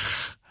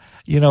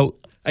 You know,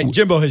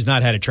 Jimbo has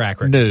not had a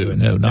track record.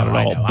 No, not at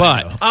all.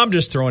 But I'm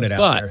just throwing it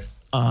out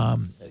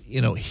there. You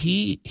know,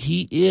 he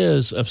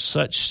is of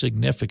such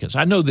significance.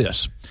 I know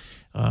this.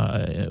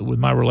 With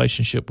my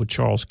relationship with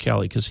Charles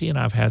Kelly, because he and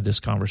I have had this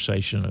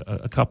conversation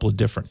a couple of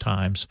different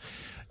times.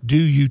 Do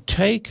you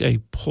take a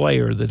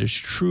player that is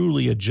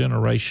truly a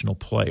generational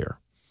player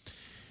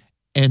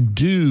and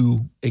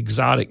do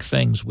exotic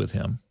things with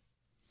him?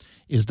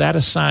 Is that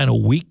a sign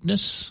of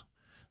weakness,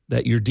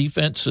 that your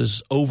defense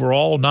is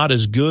overall not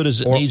as good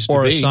as it needs to be?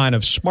 Or a sign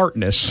of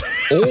smartness?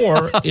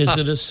 Or is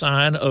it a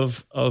sign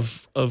of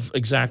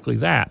exactly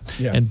that?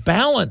 Yeah. And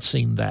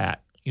balancing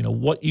that, you know,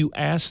 what you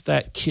ask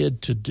that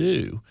kid to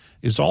do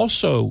is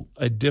also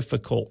a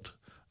difficult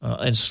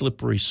and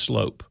slippery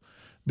slope,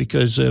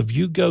 because if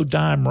you go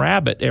dime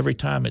rabbit every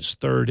time it's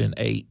 3rd and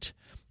 8,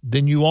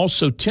 then you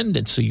also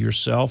tendency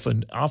yourself,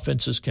 and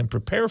offenses can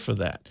prepare for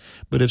that.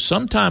 But if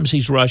sometimes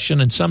he's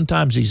rushing and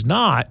sometimes he's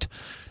not,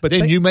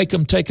 then you make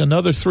him take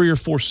another 3 or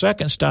 4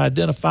 seconds to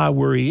identify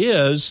where he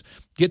is,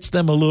 gets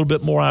them a little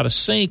bit more out of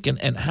sync,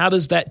 and how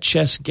does that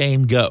chess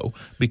game go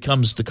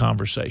becomes the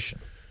conversation.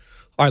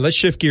 All right, let's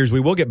shift gears. We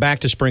will get back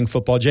to spring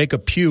football.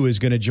 Jacob Pugh is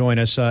going to join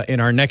us in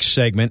our next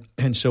segment,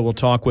 and so we'll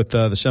talk with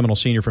the Seminole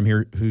senior from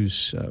here,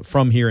 who's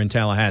from here in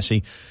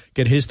Tallahassee,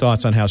 get his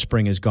thoughts on how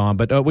spring has gone.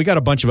 But we got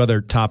a bunch of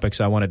other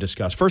topics I want to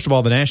discuss. First of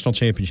all, the national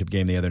championship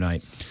game the other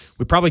night.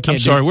 We probably can't.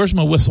 I'm sorry, where's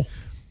my whistle?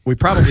 We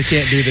probably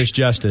can't do this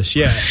justice.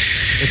 Yeah,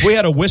 if we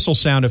had a whistle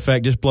sound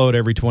effect, just blow it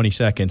every 20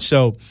 seconds.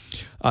 So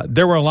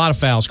there were a lot of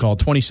fouls called,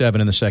 27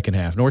 in the second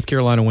half. North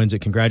Carolina wins it.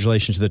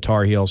 Congratulations to the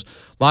Tar Heels.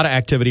 A lot of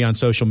activity on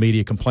social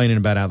media complaining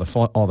about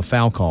all the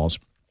foul calls.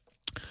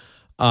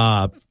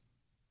 Had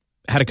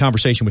a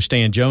conversation with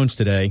Stan Jones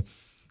today.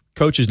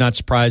 Coaches, not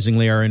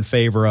surprisingly, are in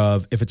favor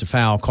of, if it's a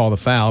foul, call the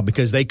foul,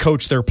 because they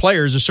coach their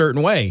players a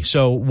certain way.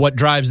 So what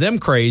drives them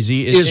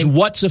crazy is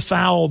what's a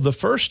foul the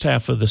first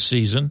half of the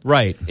season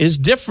is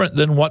different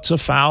than what's a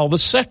foul the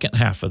second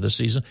half of the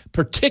season,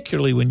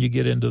 particularly when you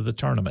get into the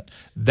tournament.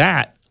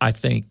 That, I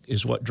think,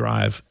 is what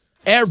drives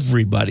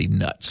everybody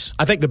nuts.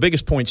 I think the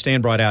biggest point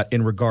Stan brought out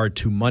in regard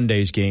to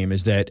Monday's game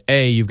is that,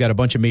 A, you've got a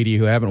bunch of media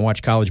who haven't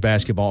watched college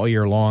basketball all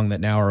year long that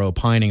now are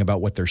opining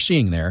about what they're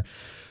seeing there.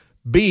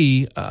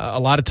 B, a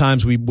lot of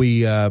times we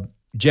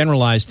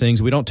generalize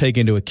things. We don't take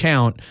into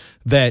account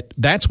that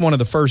that's one of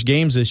the first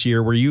games this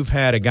year where you've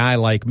had a guy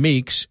like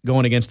Meeks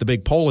going against the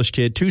big Polish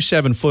kid, 2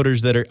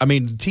 7-footers that are,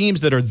 teams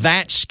that are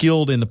that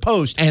skilled in the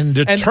post. And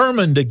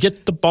determined to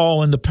get the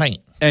ball in the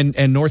paint.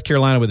 And North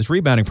Carolina with its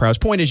rebounding prowess.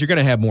 Point is, you're going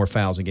to have more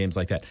fouls in games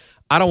like that.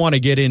 I don't want to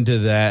get into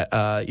that.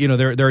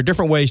 There are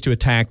different ways to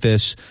attack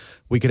this.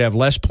 We could have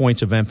less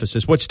points of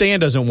emphasis. What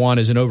Stan doesn't want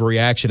is an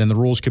overreaction, and the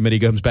rules committee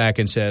comes back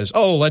and says,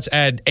 oh, let's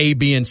add A,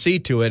 B, and C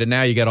to it, and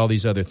now you got all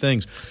these other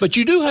things. But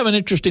you do have an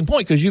interesting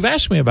point, because you've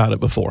asked me about it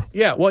before.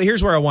 Yeah, well,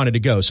 here's where I wanted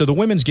to go. So the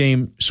women's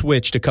game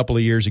switched a couple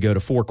of years ago to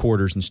 4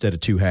 quarters instead of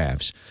 2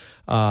 halves.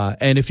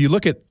 And if you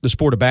look at the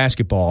sport of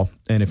basketball,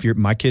 and if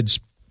my kids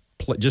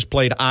just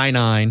played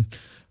I-9,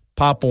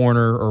 Pop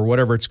Warner, or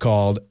whatever it's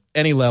called,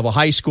 any level,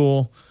 high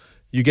school,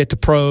 you get to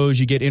pros,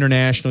 you get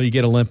international, you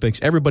get Olympics,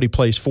 everybody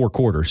plays 4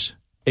 quarters.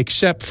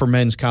 Except for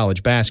men's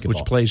college basketball.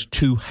 Which plays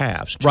 2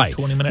 halves,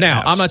 20-minute now,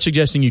 halves. I'm not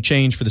suggesting you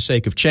change for the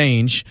sake of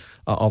change,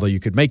 although you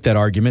could make that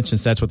argument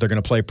since that's what they're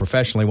going to play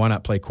professionally. Why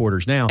not play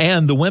quarters now?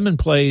 And the women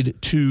played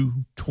 2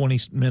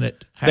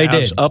 20-minute halves they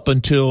did. Up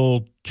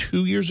until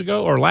 2 years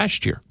ago or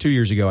last year? 2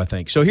 years ago, I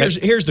think. So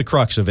here's the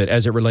crux of it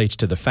as it relates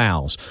to the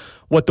fouls.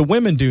 What the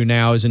women do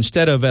now is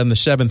instead of on the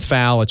 7th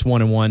foul, it's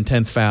 1-1,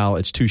 10th foul,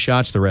 it's 2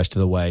 shots the rest of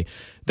the way.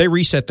 They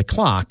reset the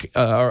clock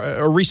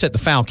or reset the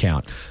foul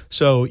count.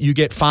 So you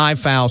get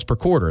 5 fouls per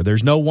quarter.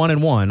 There's no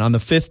 1-1. On the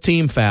 5th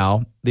team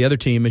foul, the other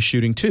team is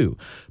shooting 2.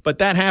 But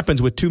that happens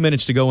with 2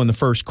 minutes to go in the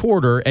first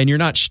quarter, and you're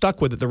not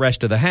stuck with it the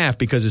rest of the half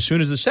because as soon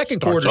as the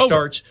second quarter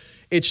starts,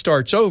 it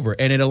starts over.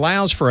 And it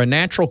allows for a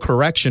natural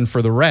correction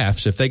for the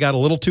refs. If they got a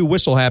little too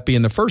whistle happy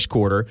in the first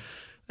quarter,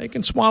 they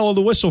can swallow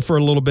the whistle for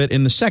a little bit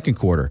in the second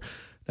quarter.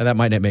 Now, that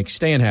might not make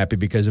Stan happy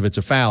because if it's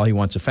a foul, he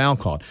wants a foul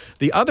called.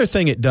 The other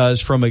thing it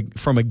does from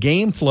a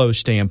game flow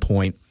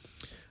standpoint,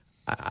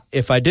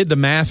 if I did the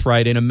math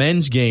right, in a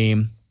men's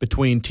game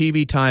between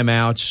TV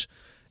timeouts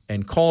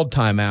and called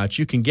timeouts,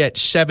 you can get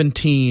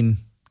 17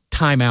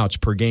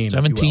 timeouts per game.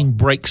 17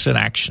 breaks in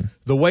action.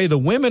 The way the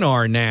women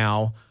are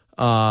now,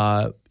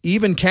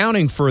 even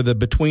counting for the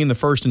between the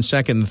first and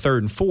second and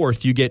third and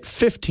fourth, you get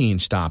 15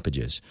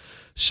 stoppages.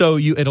 So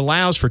it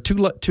allows for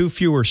two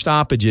fewer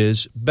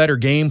stoppages, better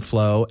game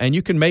flow, and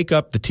you can make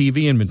up the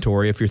TV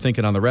inventory if you're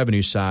thinking on the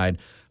revenue side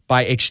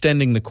by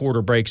extending the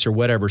quarter breaks or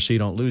whatever so you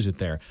don't lose it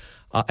there.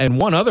 And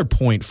one other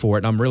point for it,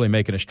 and I'm really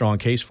making a strong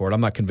case for it,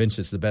 I'm not convinced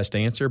it's the best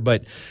answer,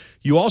 but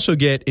you also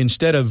get,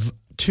 instead of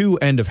 2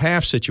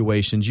 end-of-half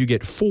situations, you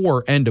get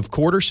 4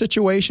 end-of-quarter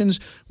situations,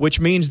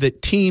 which means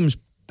that teams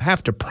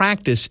have to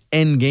practice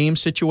end-game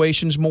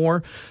situations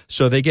more,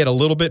 so they get a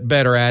little bit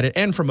better at it.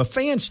 And from a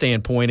fan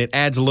standpoint, it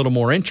adds a little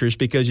more interest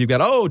because you've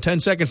got, 10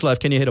 seconds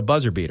left, can you hit a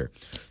buzzer beater?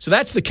 So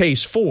that's the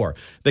case for.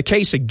 The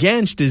case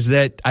against is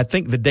that I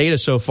think the data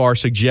so far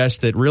suggests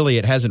that really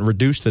it hasn't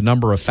reduced the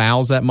number of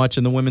fouls that much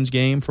in the women's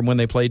game from when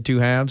they played 2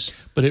 halves.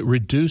 But it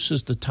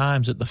reduces the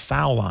times at the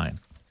foul line.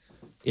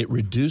 It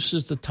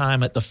reduces the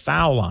time at the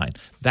foul line.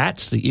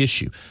 That's the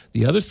issue.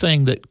 The other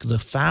thing that the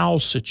foul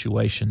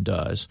situation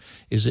does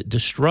is it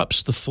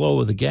disrupts the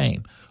flow of the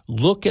game.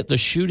 Look at the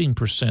shooting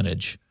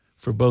percentage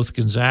for both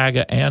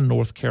Gonzaga and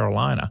North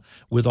Carolina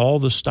with all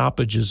the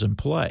stoppages in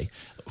play.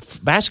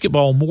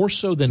 Basketball, more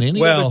so than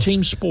any other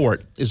team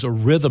sport, is a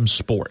rhythm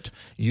sport.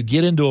 You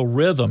get into a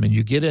rhythm and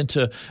you get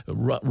into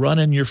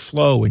running your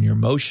flow and your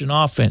motion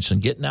offense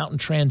and getting out in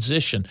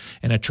transition.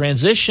 And a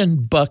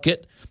transition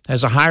bucket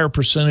has a higher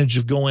percentage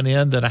of going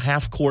in than a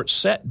half-court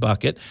set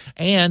bucket.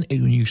 And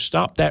when you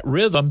stop that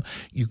rhythm,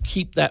 you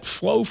keep that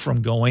flow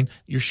from going,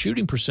 your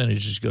shooting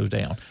percentages go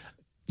down.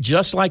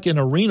 Just like in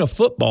arena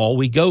football,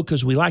 we go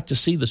because we like to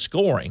see the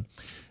scoring.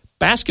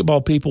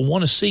 Basketball people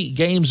want to see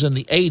games in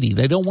the 80s.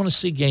 They don't want to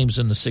see games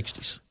in the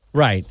 60s.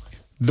 Right.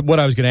 What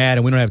I was going to add,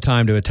 and we don't have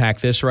time to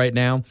attack this right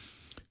now,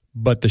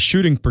 but the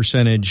shooting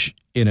percentage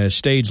in a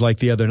stage like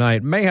the other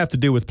night may have to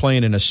do with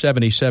playing in a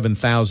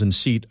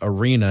 77,000-seat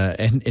arena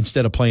and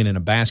instead of playing in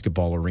a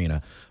basketball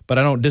arena. But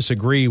I don't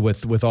disagree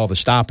with all the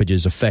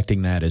stoppages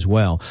affecting that as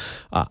well.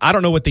 I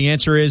don't know what the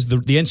answer is. The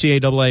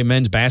NCAA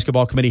Men's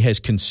Basketball Committee has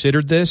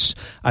considered this.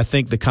 I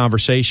think the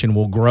conversation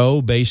will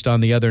grow based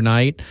on the other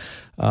night.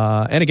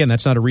 And again,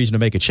 that's not a reason to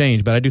make a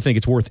change, but I do think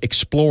it's worth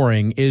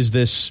exploring. Is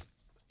this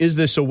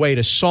a way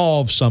to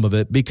solve some of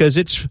it? Because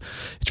it's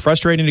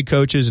frustrating to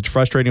coaches, it's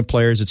frustrating to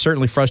players, it's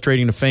certainly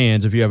frustrating to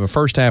fans if you have a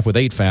first half with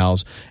 8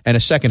 fouls and a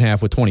second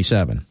half with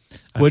 27,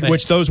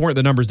 which those weren't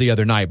the numbers the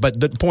other night. But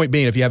the point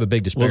being, if you have a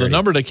big disparity. Well, the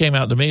number that came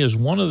out to me is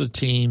one of the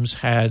teams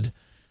had,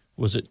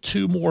 was it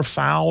 2 more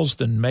fouls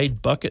than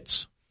made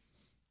buckets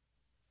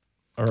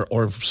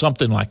or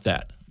something like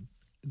that.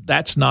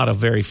 That's not a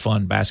very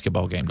fun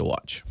basketball game to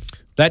watch.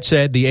 That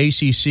said, the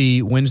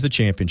ACC wins the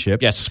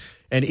championship. Yes.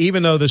 And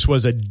even though this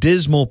was a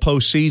dismal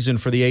postseason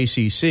for the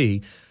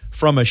ACC,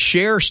 from a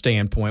share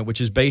standpoint,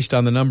 which is based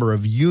on the number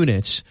of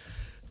units,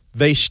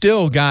 they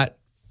still got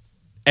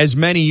as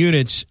many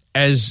units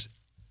as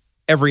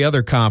every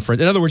other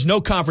conference. In other words,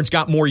 no conference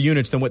got more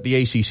units than what the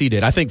ACC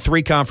did. I think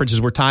 3 conferences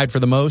were tied for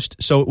the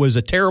most, so it was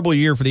a terrible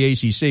year for the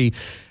ACC.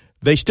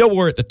 They still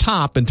were at the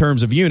top in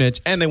terms of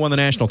units, and they won the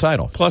national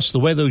title. Plus,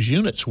 the way those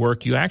units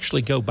work, you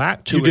actually go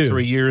back 2 or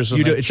 3 years.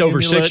 You do. It's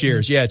over 6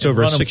 years. Yeah, it's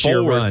over a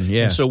 6-year run.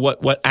 Yeah. And so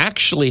what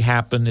actually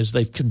happened is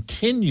they've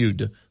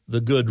continued the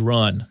good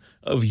run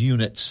of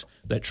units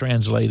that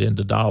translate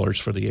into dollars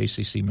for the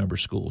ACC member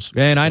schools.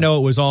 And I know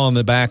it was all on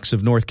the backs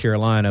of North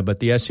Carolina, but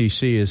the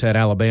SEC has had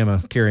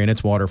Alabama carrying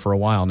its water for a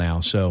while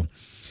now, so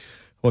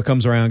what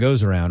comes around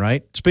goes around,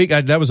 right?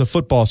 That was a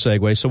football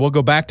segue, so we'll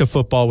go back to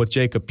football with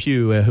Jacob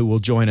Pugh, who will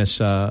join us.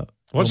 What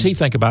does he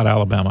think about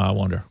Alabama, I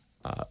wonder?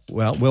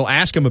 Well, we'll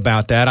ask him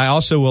about that. I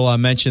also will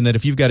mention that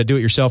if you've got a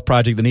do-it-yourself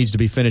project that needs to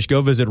be finished,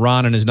 go visit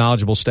Ron and his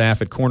knowledgeable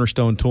staff at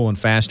Cornerstone Tool and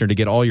Fastener to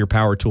get all your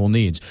power tool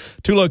needs.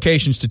 2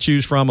 locations to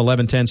choose from,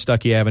 1110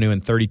 Stuckey Avenue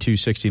and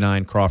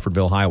 3269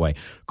 Crawfordville Highway.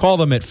 Call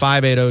them at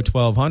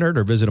 580-1200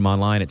 or visit them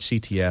online at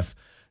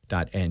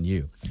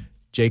ctf.nu.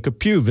 Jacob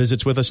Pugh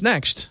visits with us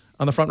next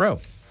on the Front Row.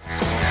 It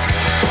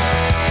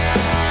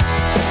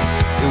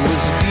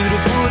was a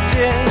beautiful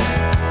day,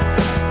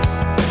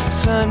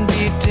 sun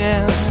beat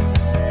down,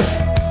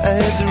 I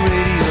had the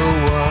radio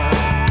on,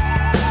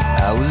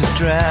 I was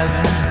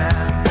driving,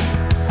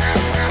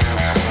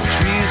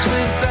 trees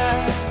went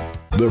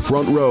by. The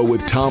Front Row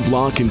with Tom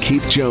Block and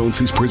Keith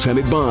Jones is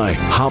presented by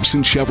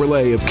Hobson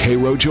Chevrolet of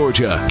Cairo,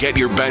 Georgia. Get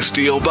your best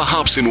deal the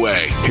Hobson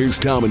way. Here's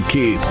Tom and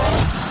Keith.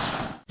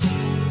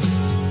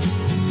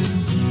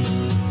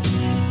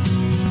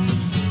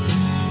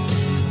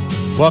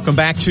 Welcome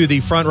back to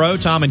the Front Row.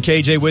 Tom and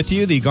KJ with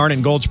you. The Garnet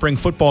and Gold Spring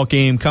football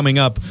game coming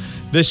up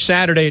this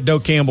Saturday at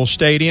Doak Campbell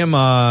Stadium.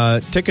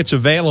 Tickets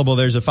available.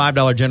 There's a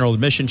 $5 general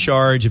admission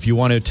charge. If you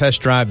want to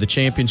test drive the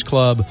Champions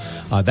Club,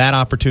 that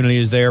opportunity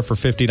is there for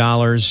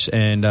 $50.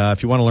 And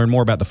if you want to learn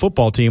more about the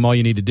football team, all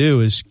you need to do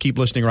is keep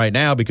listening right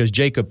now, because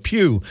Jacob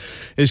Pugh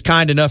is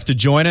kind enough to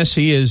join us.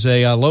 He is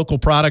a local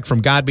product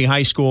from Godby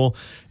High School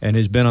and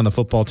has been on the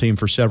football team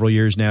for several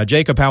years now.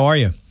 Jacob, how are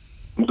you?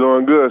 I'm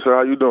doing good, sir.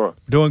 How you doing?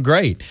 Doing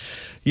great.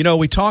 You know,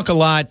 we talk a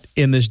lot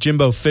in this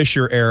Jimbo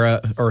Fisher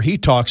era, or he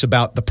talks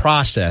about the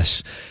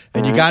process,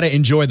 and you got to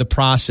enjoy the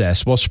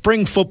process. Well,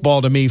 spring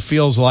football to me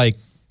feels like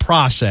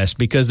process,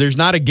 because there's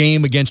not a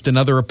game against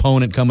another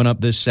opponent coming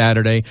up this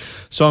Saturday.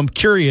 So I'm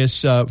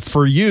curious,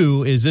 for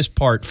you, is this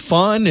part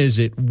fun? Is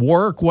it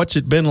work? What's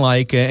it been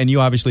like? And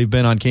you obviously have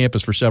been on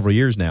campus for several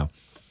years now.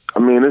 I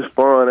mean, it's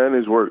fun and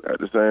it's work at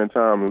the same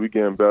time, and we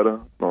getting better.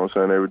 You know what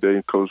I'm saying? Every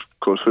day, Coach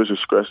Fisher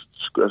stressed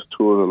to us a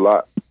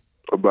lot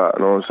about,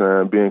 you know what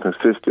I'm saying, being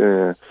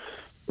consistent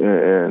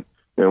and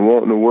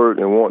wanting to work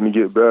and wanting to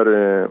get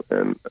better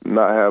and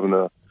not having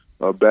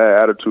a bad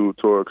attitude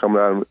toward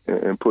coming out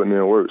and putting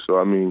in work. So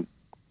I mean,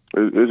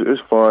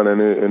 it's fun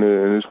and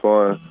it's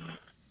fun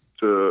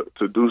to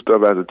do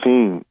stuff as a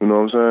team. You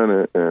know what I'm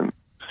saying? And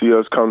see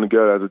us come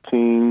together as a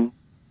team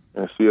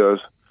and see us,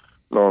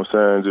 you know what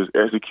I'm saying, just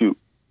execute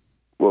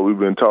what we've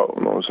been taught.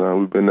 You know what I'm saying?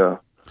 We've been there.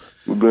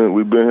 We've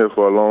been here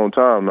for a long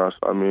time now.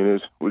 So, I mean,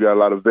 we got a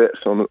lot of vets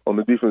on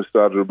the defense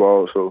side of the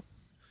ball. So,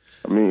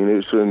 I mean,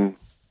 it shouldn't.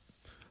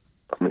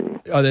 I mean,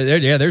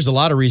 there's a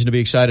lot of reason to be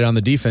excited on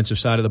the defensive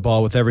side of the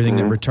ball with everything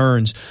that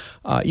returns.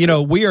 You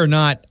know, we are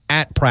not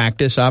at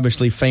practice.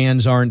 Obviously,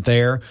 fans aren't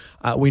there.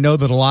 We know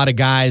that a lot of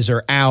guys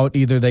are out.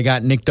 Either they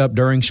got nicked up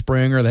during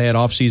spring or they had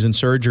off-season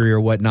surgery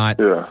or whatnot.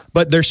 Yeah.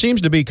 But there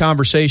seems to be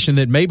conversation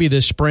that maybe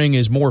this spring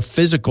is more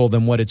physical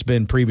than what it's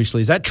been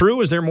previously. Is that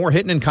true? Is there more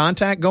hitting and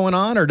contact going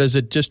on, or does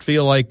it just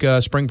feel like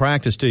spring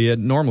practice to you? It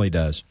normally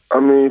does. I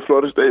mean,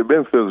 Florida State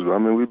been physical. I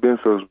mean, we've been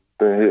physical,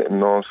 been hitting, you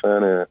know what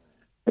I'm saying?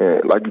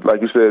 And like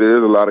you said, there is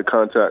a lot of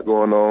contact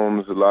going on.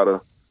 There's a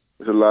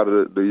lot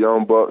of the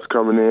young bucks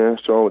coming in,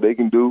 showing what they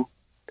can do,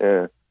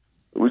 and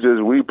we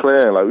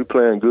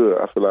playing good.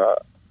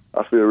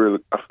 I feel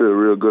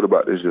real good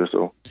about this year.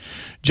 So,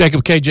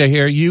 Jacob, KJ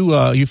here.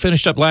 You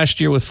finished up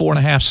last year with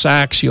 4.5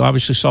 sacks. You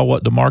obviously saw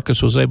what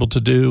DeMarcus was able to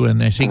do,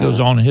 and as he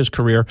goes on in his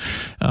career,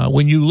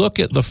 when you look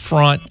at the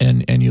front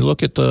and you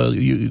look at the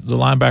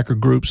linebacker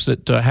groups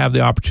that have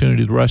the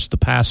opportunity to rush the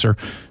passer,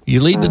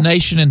 you lead the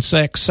nation in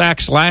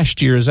sacks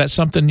last year. Is that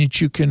something that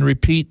you can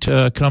repeat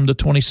come the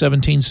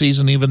 2017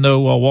 season, even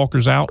though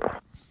Walker's out?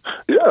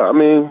 Yeah,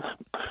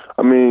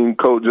 I mean,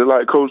 Coach, just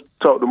like Coach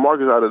taught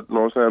DeMarcus how to, you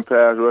know what I'm saying,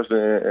 pass rushing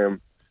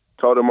and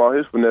taught him all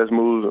his finesse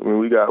moves. I mean,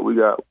 we got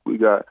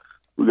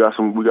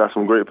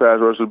some great pass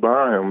rushers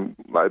behind him,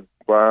 like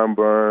Brian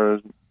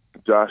Burns,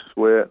 Josh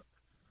Sweat,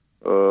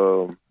 a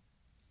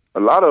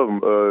lot of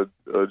them,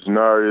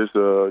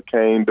 Janarius,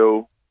 Kane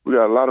Doe. We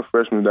got a lot of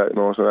freshmen that, you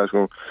know what I'm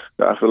saying,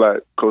 that I feel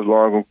like Coach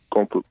Long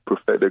going to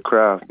perfect their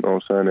craft, you know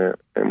what I'm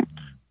saying,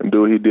 and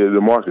do what he did to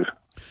DeMarcus.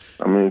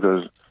 I mean,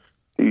 because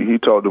he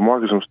taught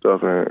DeMarcus some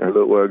stuff, and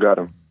look where it got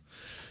him.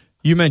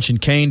 You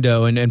mentioned Kane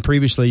Doe, and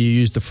previously you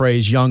used the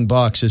phrase "young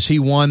bucks." Is he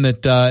one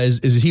that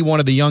is he one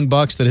of the young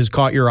bucks that has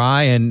caught your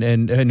eye,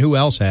 and who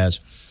else has?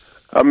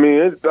 I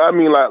mean,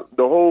 like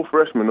the whole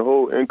freshman, the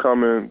whole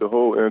incoming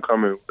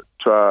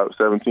Tribe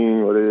 17,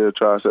 or they had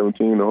Tribe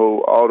 17,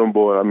 all them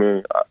boys. I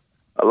mean,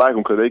 I like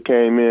them because they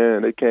came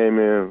in, you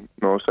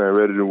know what I'm saying,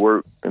 ready to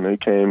work, and they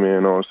came in,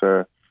 you know what I'm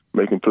saying,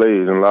 making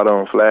plays, and a lot of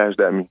them flashed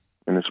at me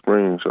in the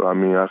spring. So I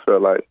mean, I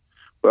felt like.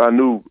 But I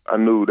knew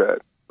that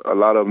a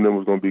lot of them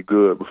was going to be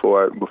good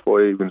before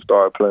they even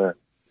started playing.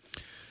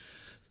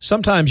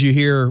 Sometimes you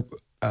hear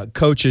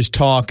coaches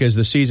talk as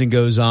the season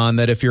goes on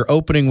that if you're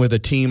opening with a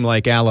team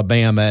like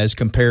Alabama as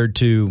compared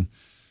to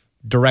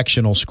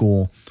directional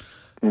school,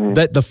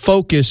 that the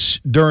focus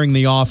during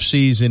the off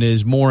season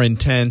is more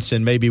intense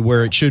and maybe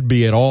where it should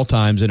be at all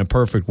times in a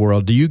perfect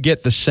world. Do you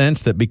get the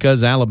sense that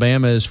because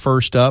Alabama is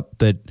first up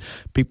that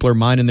people are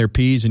minding their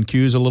P's and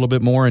Q's a little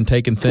bit more and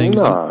taking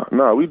things?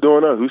 No, we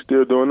doing us. We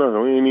still doing us.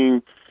 We ain't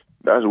even,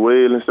 that's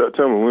way in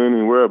September. We ain't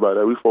even worry about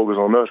that. We focus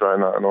on us right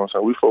now. You know what I'm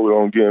saying? We focus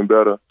on getting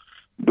better,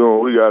 doing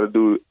what we got to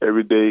do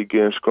every day,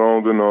 getting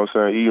stronger, you know what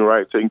I'm saying, eating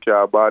right, taking care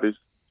of our bodies.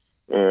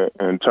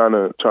 And trying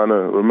to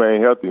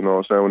remain healthy, you know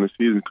what I'm saying? When the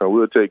season comes,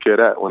 we'll take care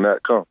of that when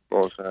that comes. You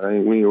know what I'm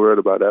saying? We ain't worried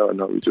about that right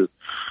now. We just,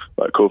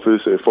 like Coach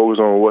Fisher said, focus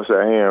on what's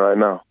at hand right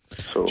now.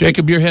 So,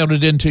 Jacob, you're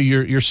headed into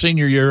your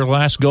senior year,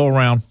 last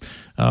go-around,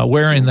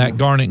 wearing that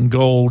garnet and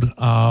gold.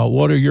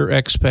 What are your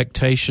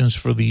expectations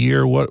for the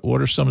year?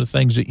 What are some of the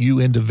things that you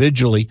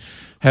individually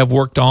have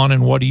worked on,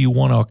 and what do you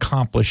want to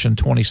accomplish in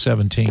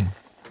 2017?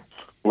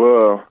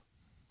 Well,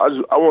 I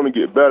want to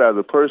get better as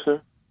a person.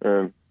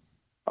 and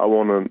I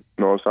want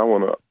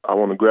to, I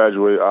want to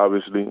graduate.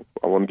 Obviously,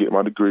 I want to get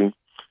my degree,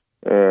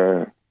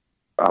 and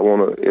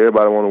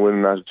everybody want to win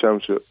a national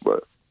championship.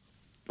 But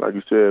like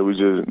you said,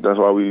 that's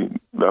why we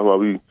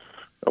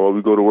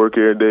go to work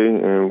every day,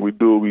 and we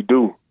do what we do.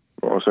 You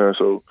know what I'm saying?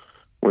 So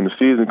when the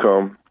season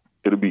comes,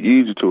 it'll be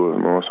easy to it.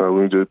 You know what I'm saying?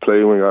 We just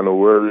play, we ain't got no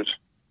worries.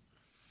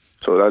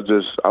 So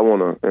I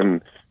want to,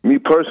 and me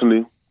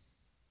personally,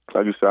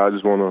 like you said, I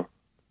just want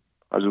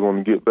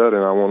to get better,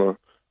 and I want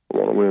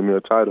to win me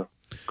a title.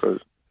 Cause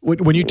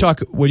when you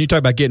talk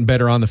about getting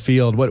better on the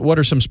field, what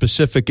are some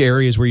specific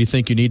areas where you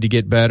think you need to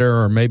get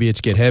better, or maybe it's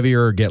get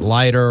heavier or get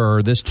lighter,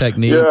 or this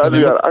technique? Yeah, I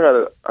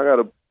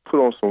gotta put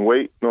on some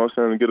weight. You know what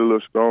I'm saying? To get a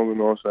little stronger. You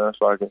know what I'm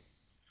saying?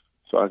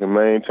 So I can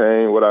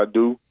maintain what I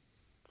do.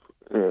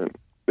 And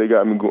they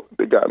got me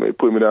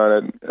put me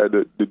down at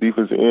the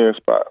defensive end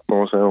spot. You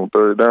know what I'm saying? On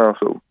third down.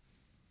 So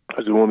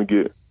I just want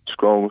to get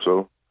stronger.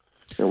 So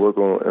and work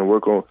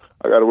on.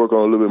 I got to work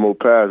on a little bit more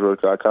pass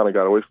rush. I kind of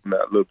got away from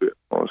that a little bit.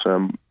 You know what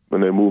I'm saying? When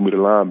they moved me to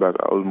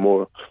linebacker, I was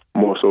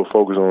more so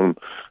focused on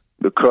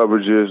the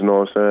coverages, you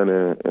know what I'm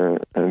saying,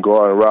 and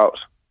guarding routes.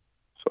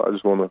 So I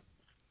just want to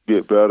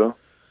get better,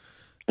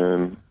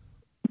 and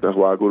that's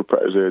why I go to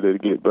practice every day to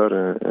get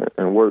better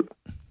and work.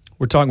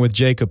 We're talking with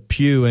Jacob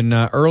Pugh, and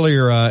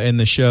earlier in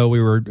the show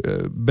we were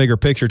bigger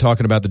picture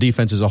talking about the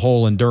defense as a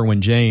whole and Derwin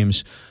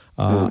James.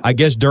 I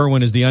guess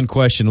Derwin is the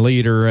unquestioned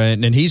leader,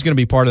 and he's going to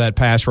be part of that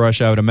pass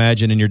rush, I would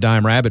imagine, in your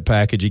dime rabbit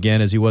package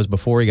again, as he was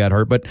before he got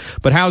hurt. But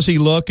how's he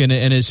look, and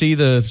is he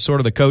the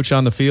sort of the coach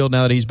on the field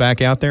now that he's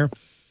back out there?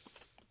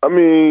 I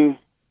mean,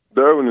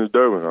 Derwin is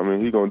Derwin. I mean,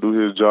 he's going to do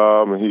his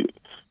job, and he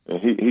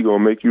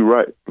going to make you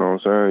right. You know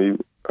what I'm saying?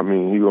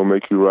 He going to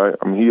make you right.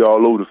 I mean, he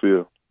all over the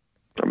field.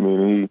 I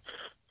mean,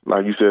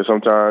 like you said,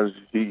 sometimes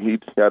he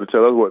got to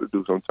tell us what to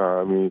do. Sometimes,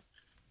 I mean,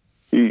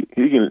 he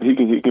can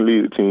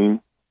lead the team.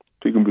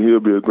 He'll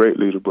be a great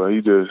leader, but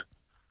he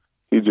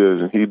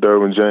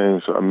Derwin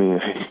James. So, I mean,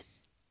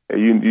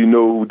 you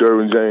know who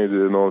Derwin James is,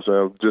 you know what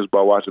I'm saying, just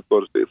by watching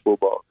Florida State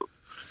football.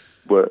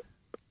 But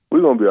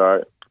we're gonna be all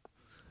right.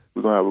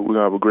 We're gonna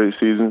have a great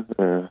season,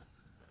 and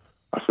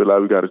I feel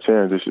like we got a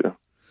chance this year.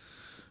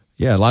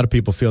 Yeah, a lot of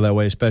people feel that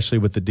way, especially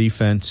with the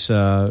defense,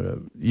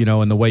 and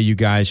the way you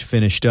guys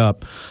finished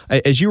up.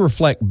 As you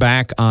reflect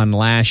back on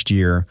last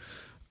year,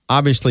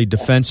 obviously,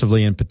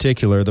 defensively in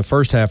particular, the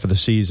first half of the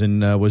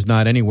season was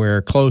not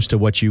anywhere close to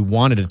what you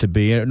wanted it to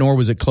be, nor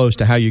was it close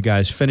to how you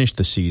guys finished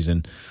the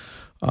season.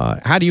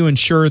 How do you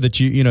ensure that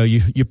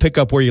you pick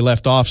up where you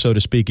left off, so to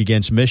speak,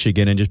 against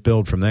Michigan and just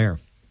build from there?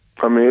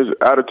 I mean, it's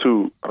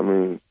attitude. I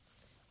mean,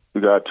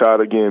 we got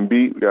tired of getting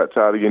beat. We got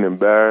tired of getting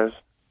embarrassed.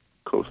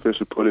 Coach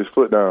Fisher put his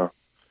foot down.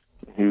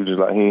 He was just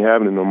like, he ain't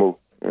having it no more.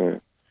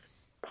 And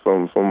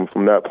from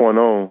that point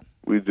on,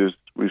 we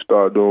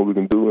started doing what we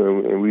can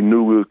do, and we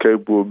knew we were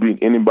capable of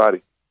beating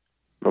anybody.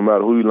 No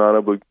matter who you line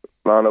up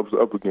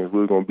against,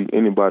 we were going to beat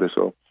anybody.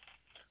 So,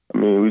 I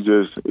mean, it was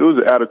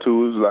an attitude. It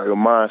was like a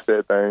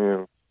mindset thing,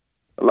 and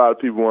a lot of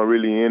people weren't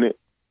really in it.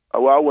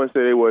 Well, I wouldn't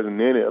say they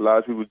wasn't in it. A lot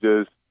of people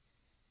just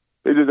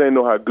didn't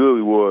know how good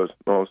we was, you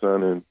know what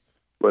I'm saying?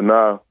 But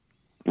now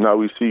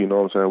we see, you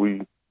know what I'm saying,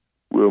 we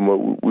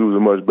was a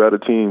much better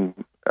team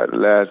at the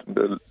last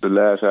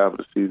half of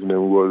the season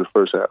than we were the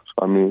first half.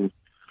 So, I mean,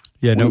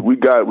 yeah, no,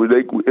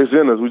 it's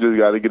in us. We just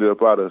got to get it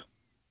up out of us.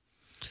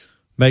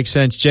 Makes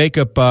sense.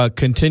 Jacob,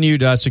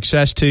 continued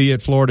success to you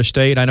at Florida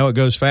State. I know it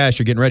goes fast.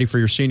 You're getting ready for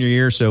your senior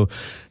year, so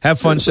have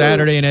fun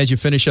Saturday and as you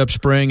finish up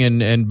spring,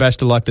 and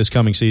best of luck this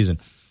coming season.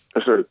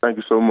 Yes, sir. Thank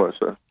you so much,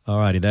 sir. All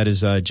righty. That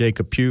is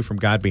Jacob Pugh from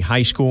Godby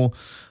High School.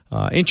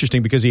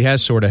 Interesting because he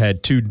has sort of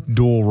had two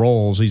dual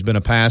roles. He's been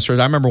a passer.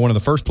 I remember one of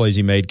the first plays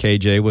he made,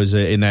 KJ, was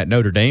in that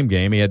Notre Dame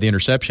game. He had the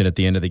interception at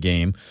the end of the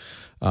game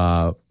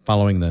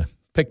following the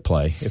pick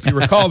play. If you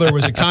recall, there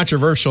was a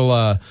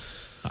controversial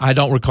I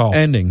don't recall.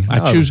 Ending.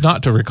 I choose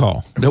not to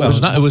recall. It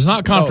was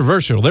not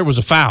controversial. No. There was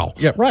a foul.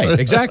 Yeah, right,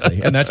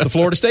 exactly. And that's the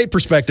Florida State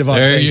perspective on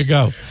there things. You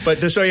go.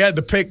 But so he had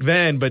the pick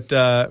then,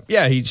 but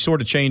he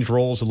sort of changed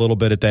roles a little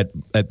bit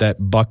at that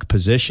buck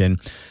position.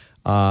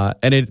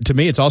 And to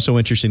me, it's also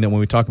interesting that when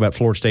we talk about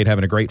Florida State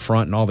having a great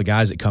front and all the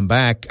guys that come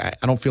back,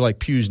 I don't feel like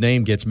Pugh's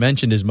name gets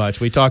mentioned as much.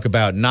 We talk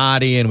about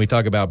Noddy and we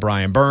talk about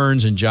Brian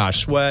Burns and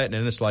Josh Sweat,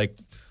 and it's like,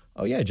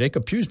 oh, yeah,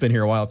 Jacob Pugh's been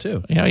here a while,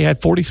 too. Yeah, he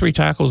had 43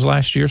 tackles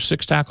last year,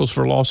 6 tackles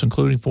for loss,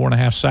 including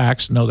 4.5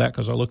 sacks. Know that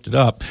because I looked it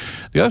up.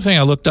 The other thing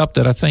I looked up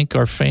that I think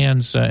our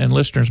fans and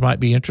listeners might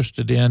be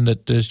interested in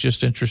that is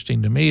just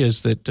interesting to me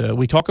is that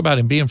we talk about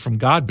him being from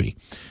Godby,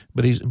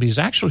 but he's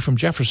actually from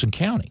Jefferson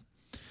County.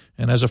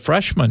 And as a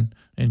freshman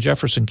in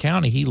Jefferson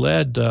County, he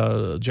led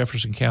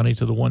Jefferson County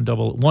to the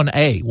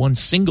 1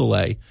 single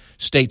A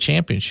state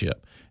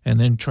championship, and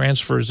then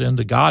transfers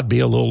into Godby,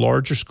 a little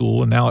larger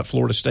school, and now at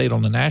Florida State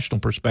on the national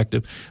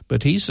perspective.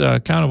 But he's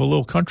kind of a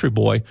little country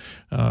boy.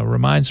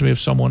 Reminds me of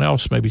someone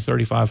else maybe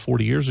 35,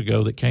 40 years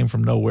ago that came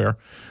from nowhere.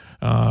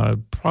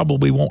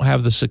 Probably won't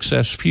have the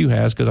success Pugh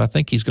has because I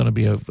think he's going to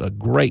be a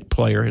great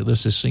player.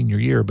 This is senior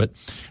year, but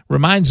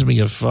reminds me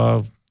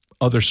of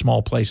other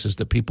small places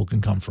that people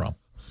can come from.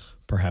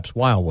 Perhaps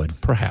Wildwood.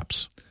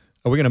 Perhaps.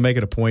 Are we going to make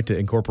it a point to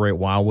incorporate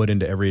Wildwood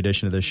into every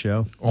edition of this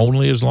show?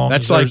 Only as long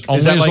That's as like, there's,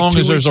 is that as like long 2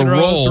 as weeks there's in a a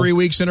row, role, 3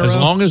 weeks in a row? As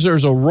long as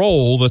there's a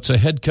role that's a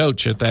head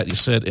coach at that, you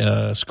said,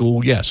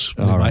 school, yes,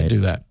 we might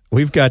do that.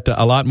 We've got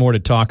a lot more to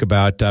talk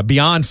about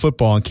beyond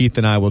football, and Keith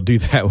and I will do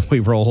that when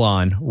we roll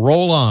on.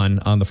 Roll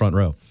on the front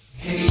row.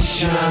 We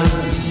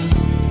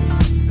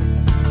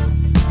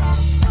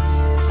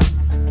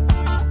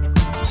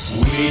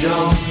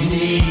don't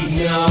need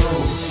no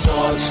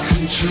thought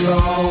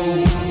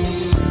control.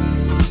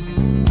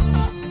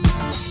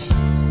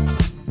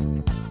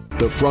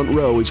 The Front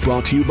Row is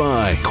brought to you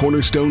by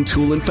Cornerstone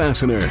Tool and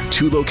Fastener.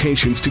 2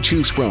 locations to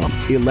choose from,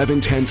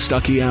 1110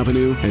 Stuckey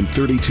Avenue and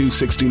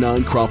 3269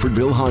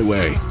 Crawfordville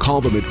Highway.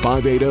 Call them at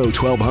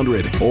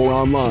 580-1200 or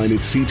online at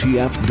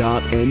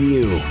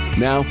ctf.nu.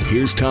 Now,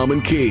 here's Tom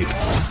and Keith.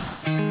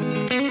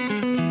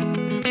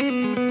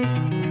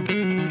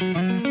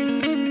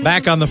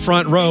 Back on the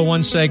front row,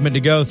 1 segment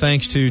to go.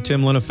 Thanks to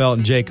Tim Linnefelt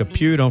and Jacob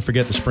Pugh. Don't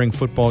forget the spring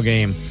football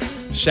game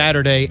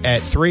Saturday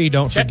at 3.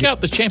 Check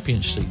out the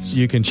Champions seats.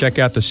 You can check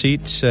out the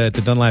seats at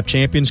the Dunlap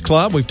Champions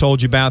Club. We've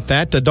told you about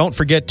that. Don't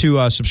forget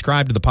to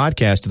subscribe to the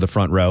podcast of the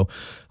front row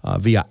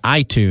via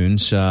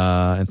iTunes.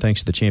 And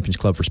thanks to the Champions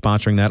Club for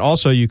sponsoring that.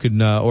 Also, you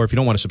can, or if you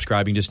don't want to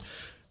subscribe, you can just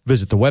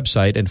visit the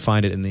website and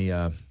find it in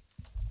the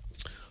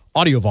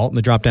audio vault in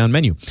the drop-down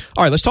menu.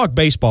 All right, let's talk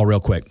baseball real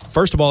quick.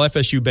 First of all,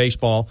 FSU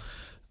baseball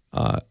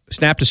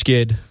snapped a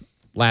skid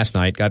last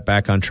night, got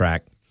back on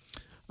track.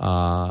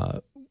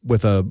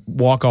 With a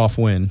walk-off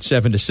win,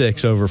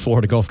 7-6 over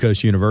Florida Gulf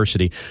Coast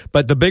University.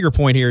 But the bigger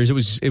point here is it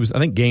was I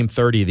think game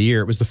 30 of the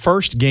year. It was the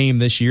first game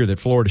this year that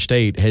Florida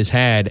State has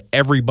had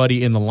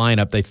everybody in the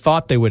lineup they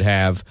thought they would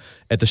have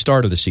at the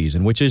start of the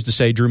season, which is to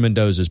say Drew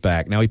Mendoza's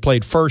back. Now, he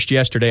played first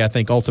yesterday. I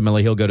think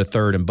ultimately he'll go to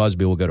third and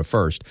Busby will go to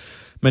first.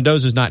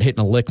 Mendoza's not hitting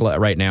a lick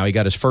right now. He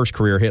got his first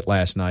career hit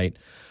last night,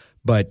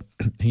 but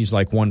he's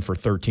like 1 for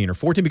 13 or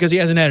 14 because he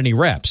hasn't had any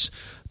reps.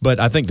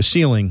 But I think the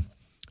ceiling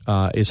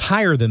is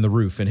higher than the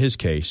roof in his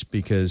case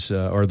because,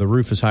 or the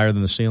roof is higher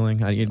than the ceiling.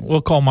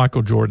 We'll call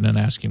Michael Jordan and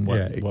ask him what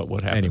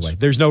happens. Anyway,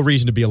 there's no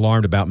reason to be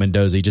alarmed about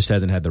Mendoza. He just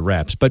hasn't had the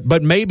reps.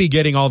 But maybe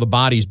getting all the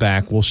bodies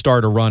back will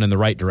start a run in the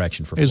right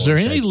direction for Florida Is there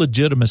State. any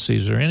legitimacy?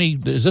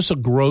 Is this a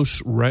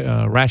gross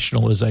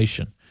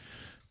rationalization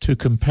to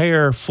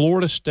compare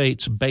Florida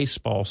State's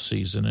baseball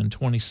season in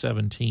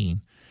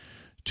 2017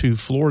 to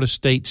Florida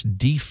State's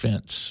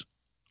defense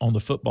on the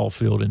football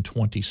field in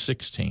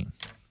 2016?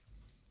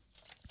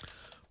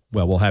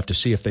 Well, we'll have to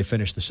see if they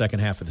finish the second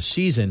half of the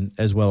season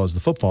as well as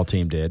the football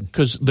team did.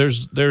 Because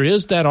there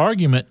is that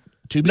argument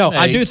to be made. No,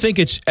 I do think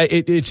it's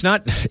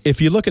not.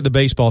 If you look at the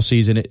baseball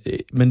season,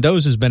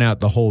 Mendoza's been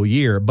out the whole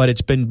year, but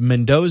it's been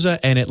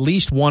Mendoza and at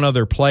least one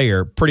other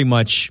player pretty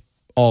much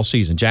all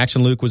season.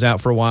 Jackson Luke was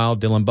out for a while.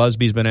 Dylan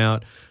Busby's been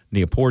out.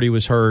 Neaporte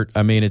was hurt.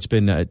 I mean, it's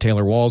been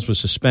Taylor Walls was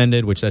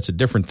suspended, which that's a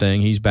different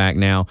thing. He's back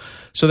now.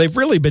 So they've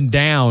really been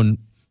down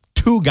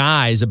 2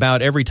 guys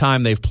about every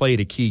time they've played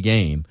a key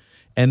game.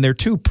 And they're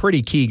 2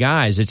 pretty key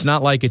guys. It's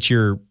not like it's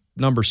your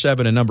number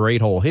 7 and number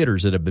 8 hole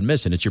hitters that have been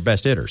missing. It's your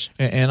best hitters.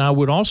 And I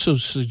would also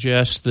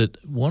suggest that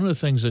one of the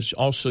things that's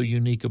also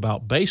unique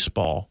about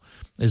baseball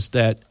is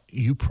that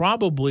you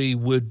probably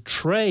would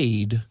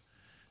trade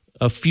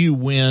a few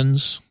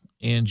wins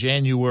in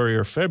January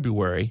or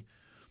February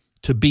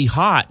to be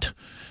hot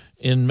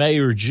in May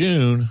or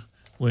June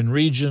when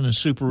region and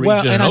super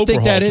region and I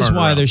think that is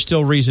why around. there's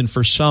still reason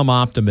for some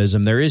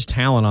optimism. There is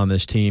talent on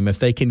this team. If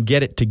they can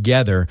get it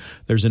together,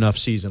 there's enough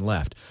season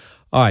left.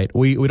 All right,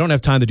 we don't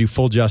have time to do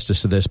full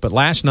justice to this, but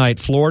last night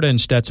Florida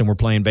and Stetson were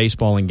playing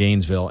baseball in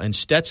Gainesville, and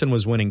Stetson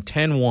was winning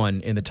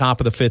 10-1 in the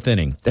top of the 5th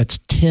inning. That's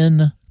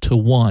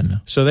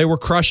 10-1. So they were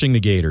crushing the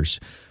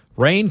Gators.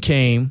 Rain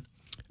came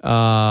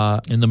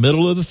in the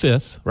middle of the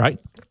 5th, right?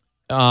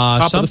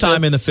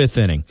 Sometime in the 5th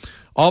inning.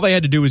 All they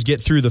had to do was get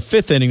through the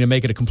 5th inning to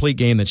make it a complete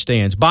game that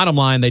stands. Bottom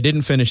line, they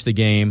didn't finish the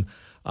game.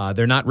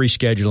 They're not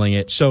rescheduling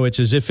it, so it's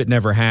as if it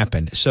never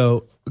happened.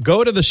 So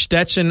go to the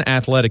Stetson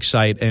Athletic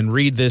site and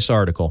read this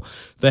article.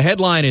 The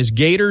headline is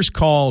Gators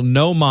call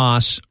no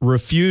Moss,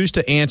 refuse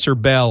to answer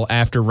bell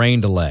after rain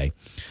delay.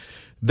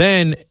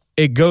 Then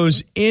it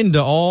goes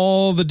into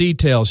all the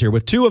details here.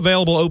 With 2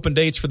 available open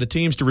dates for the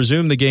teams to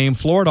resume the game,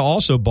 Florida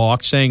also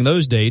balked, saying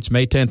those dates,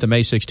 May 10th and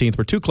May 16th,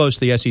 were too close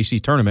to the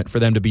SEC tournament for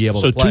them to be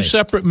able to play. So 2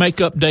 separate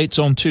makeup dates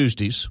on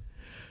Tuesdays.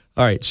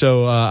 All right,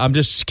 so I'm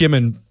just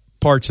skimming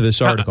parts of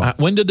this article.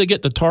 When did they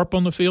get the tarp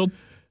on the field?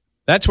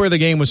 That's where the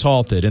game was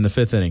halted in the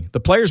 5th inning. The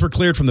players were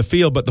cleared from the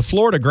field, but the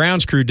Florida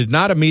grounds crew did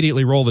not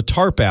immediately roll the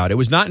tarp out. It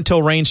was not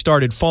until rain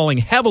started falling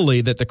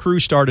heavily that the crew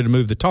started to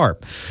move the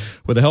tarp.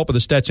 With the help of the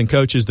Stetson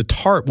coaches, the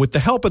tarp was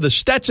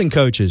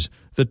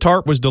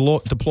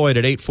deployed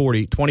at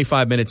 8:40,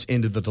 25 minutes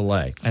into the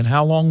delay. And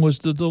how long was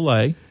the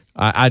delay?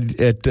 I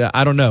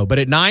don't know. But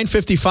at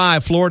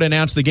 9:55, Florida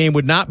announced the game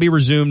would not be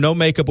resumed. No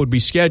makeup would be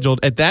scheduled.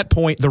 At that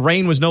point, the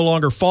rain was no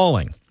longer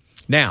falling.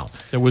 Now,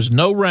 there was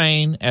no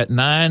rain at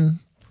 9:55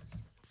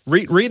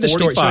 Read the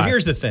story. So 45.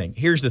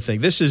 here's the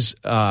thing. This is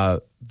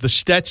the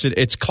Stetson.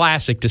 It's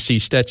classic to see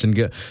Stetson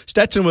go.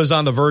 Stetson was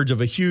on the verge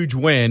of a huge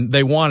win.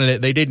 They wanted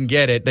it. They didn't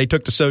get it. They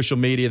took to social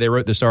media. They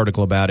wrote this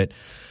article about it.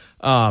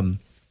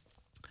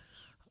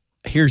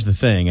 Here's the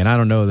thing, and I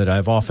don't know that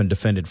I've often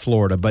defended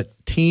Florida,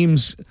 but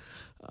teams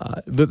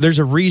there's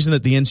a reason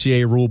that the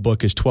NCAA rule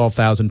book is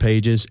 12,000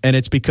 pages, and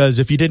it's because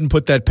if you didn't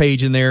put that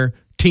page in there,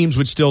 teams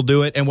would still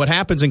do it. And what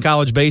happens in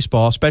college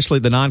baseball, especially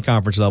at the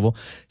non-conference level,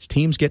 is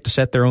teams get to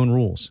set their own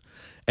rules.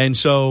 And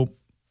so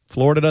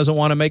Florida doesn't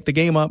want to make the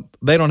game up.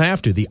 They don't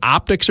have to. The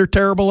optics are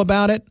terrible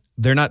about it.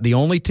 They're not the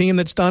only team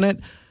that's done it.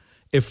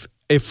 If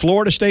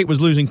Florida State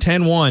was losing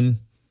 10-1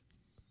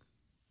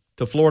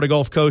 to Florida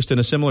Gulf Coast in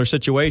a similar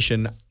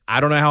situation, I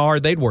don't know how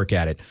hard they'd work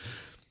at it.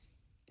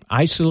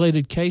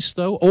 Isolated case,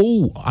 though?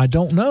 Oh, I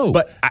don't know.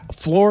 But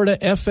Florida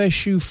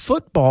FSU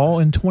football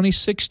in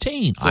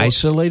 2016.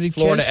 Isolated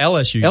Florida case?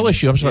 LSU.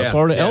 LSU, I'm sorry. Yeah,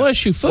 Florida yeah.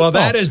 LSU football. Well,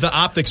 that is the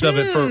optics of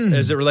it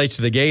as it relates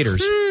to the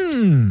Gators.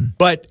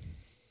 But,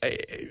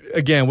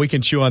 again, we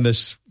can chew on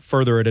this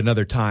further at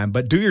another time.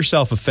 But do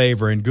yourself a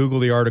favor and Google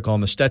the article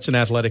on the Stetson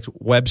Athletics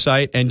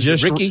website. And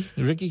just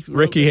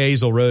Ricky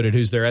Hazel wrote it,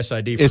 who's their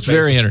SID for It's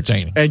very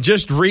entertaining. And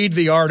just read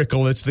the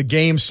article. It's the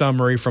game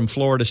summary from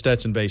Florida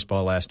Stetson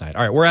baseball last night.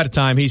 All right, we're out of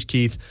time. He's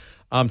Keith.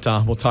 I'm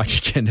Tom. We'll talk to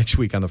you again next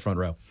week on The Front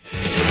Row.